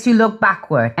 It makes you look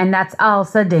backward, and that's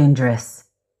also dangerous.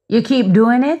 You keep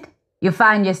doing it, you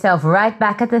find yourself right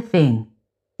back at the thing.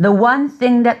 The one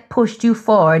thing that pushed you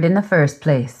forward in the first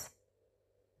place.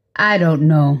 I don't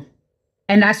know.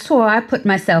 And I swore I put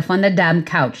myself on the damn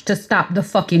couch to stop the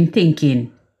fucking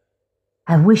thinking.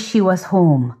 I wish he was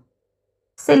home.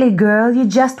 Silly girl, you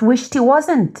just wished he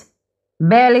wasn't.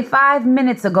 Barely 5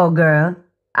 minutes ago, girl.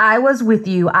 I was with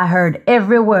you. I heard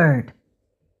every word.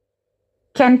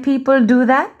 Can people do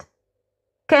that?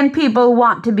 Can people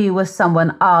want to be with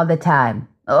someone all the time?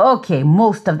 Okay,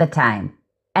 most of the time.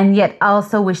 And yet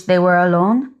also wish they were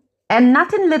alone? And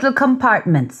not in little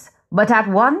compartments, but at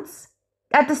once?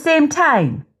 At the same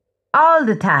time? All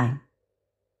the time?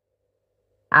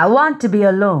 I want to be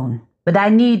alone, but I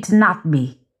need to not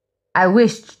be. I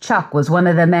wished Chuck was one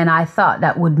of the men I thought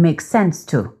that would make sense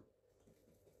to.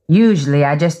 Usually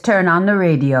I just turn on the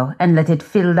radio and let it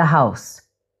fill the house.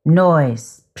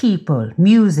 Noise, people,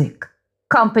 music,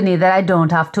 company that I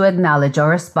don't have to acknowledge or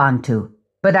respond to,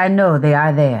 but I know they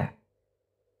are there.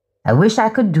 I wish I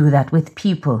could do that with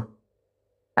people.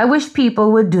 I wish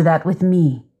people would do that with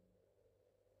me.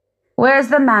 Where's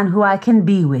the man who I can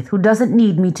be with, who doesn't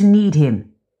need me to need him?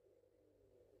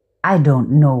 I don't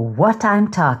know what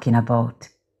I'm talking about.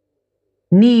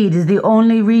 Need is the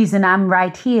only reason I'm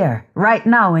right here, right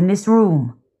now in this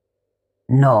room.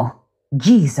 No,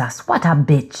 Jesus, what a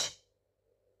bitch.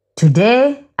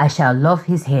 Today, I shall love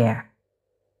his hair.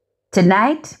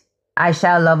 Tonight, I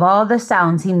shall love all the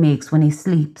sounds he makes when he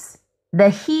sleeps. The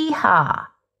hee-haw,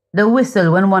 the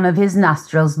whistle when one of his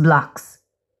nostrils blocks.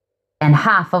 And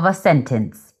half of a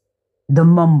sentence, the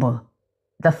mumble,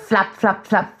 the flap, flap,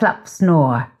 flap, flap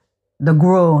snore. The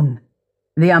groan,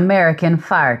 the American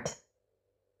fart.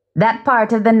 That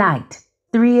part of the night,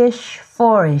 3-ish,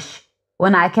 4-ish,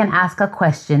 when I can ask a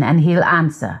question and he'll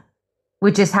answer,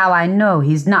 which is how I know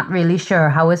he's not really sure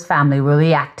how his family will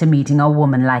react to meeting a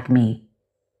woman like me.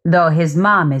 Though his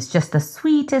mom is just the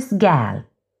sweetest gal,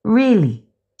 really,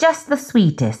 just the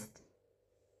sweetest.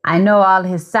 I know all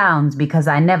his sounds because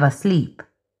I never sleep.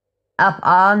 Up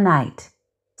all night,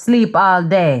 sleep all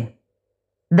day.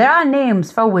 There are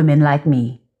names for women like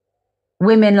me.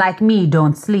 Women like me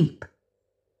don't sleep.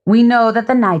 We know that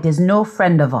the night is no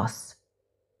friend of us.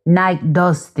 Night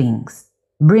does things,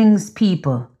 brings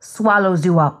people, swallows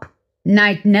you up.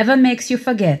 Night never makes you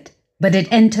forget, but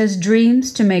it enters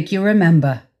dreams to make you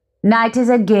remember. Night is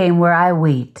a game where I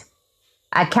wait.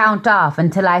 I count off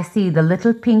until I see the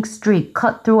little pink streak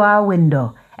cut through our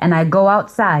window, and I go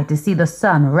outside to see the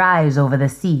sun rise over the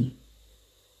sea.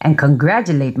 And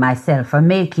congratulate myself for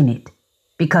making it,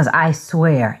 because I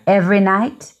swear every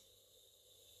night,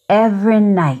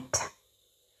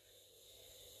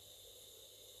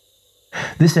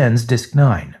 This ends Disc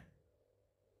 9.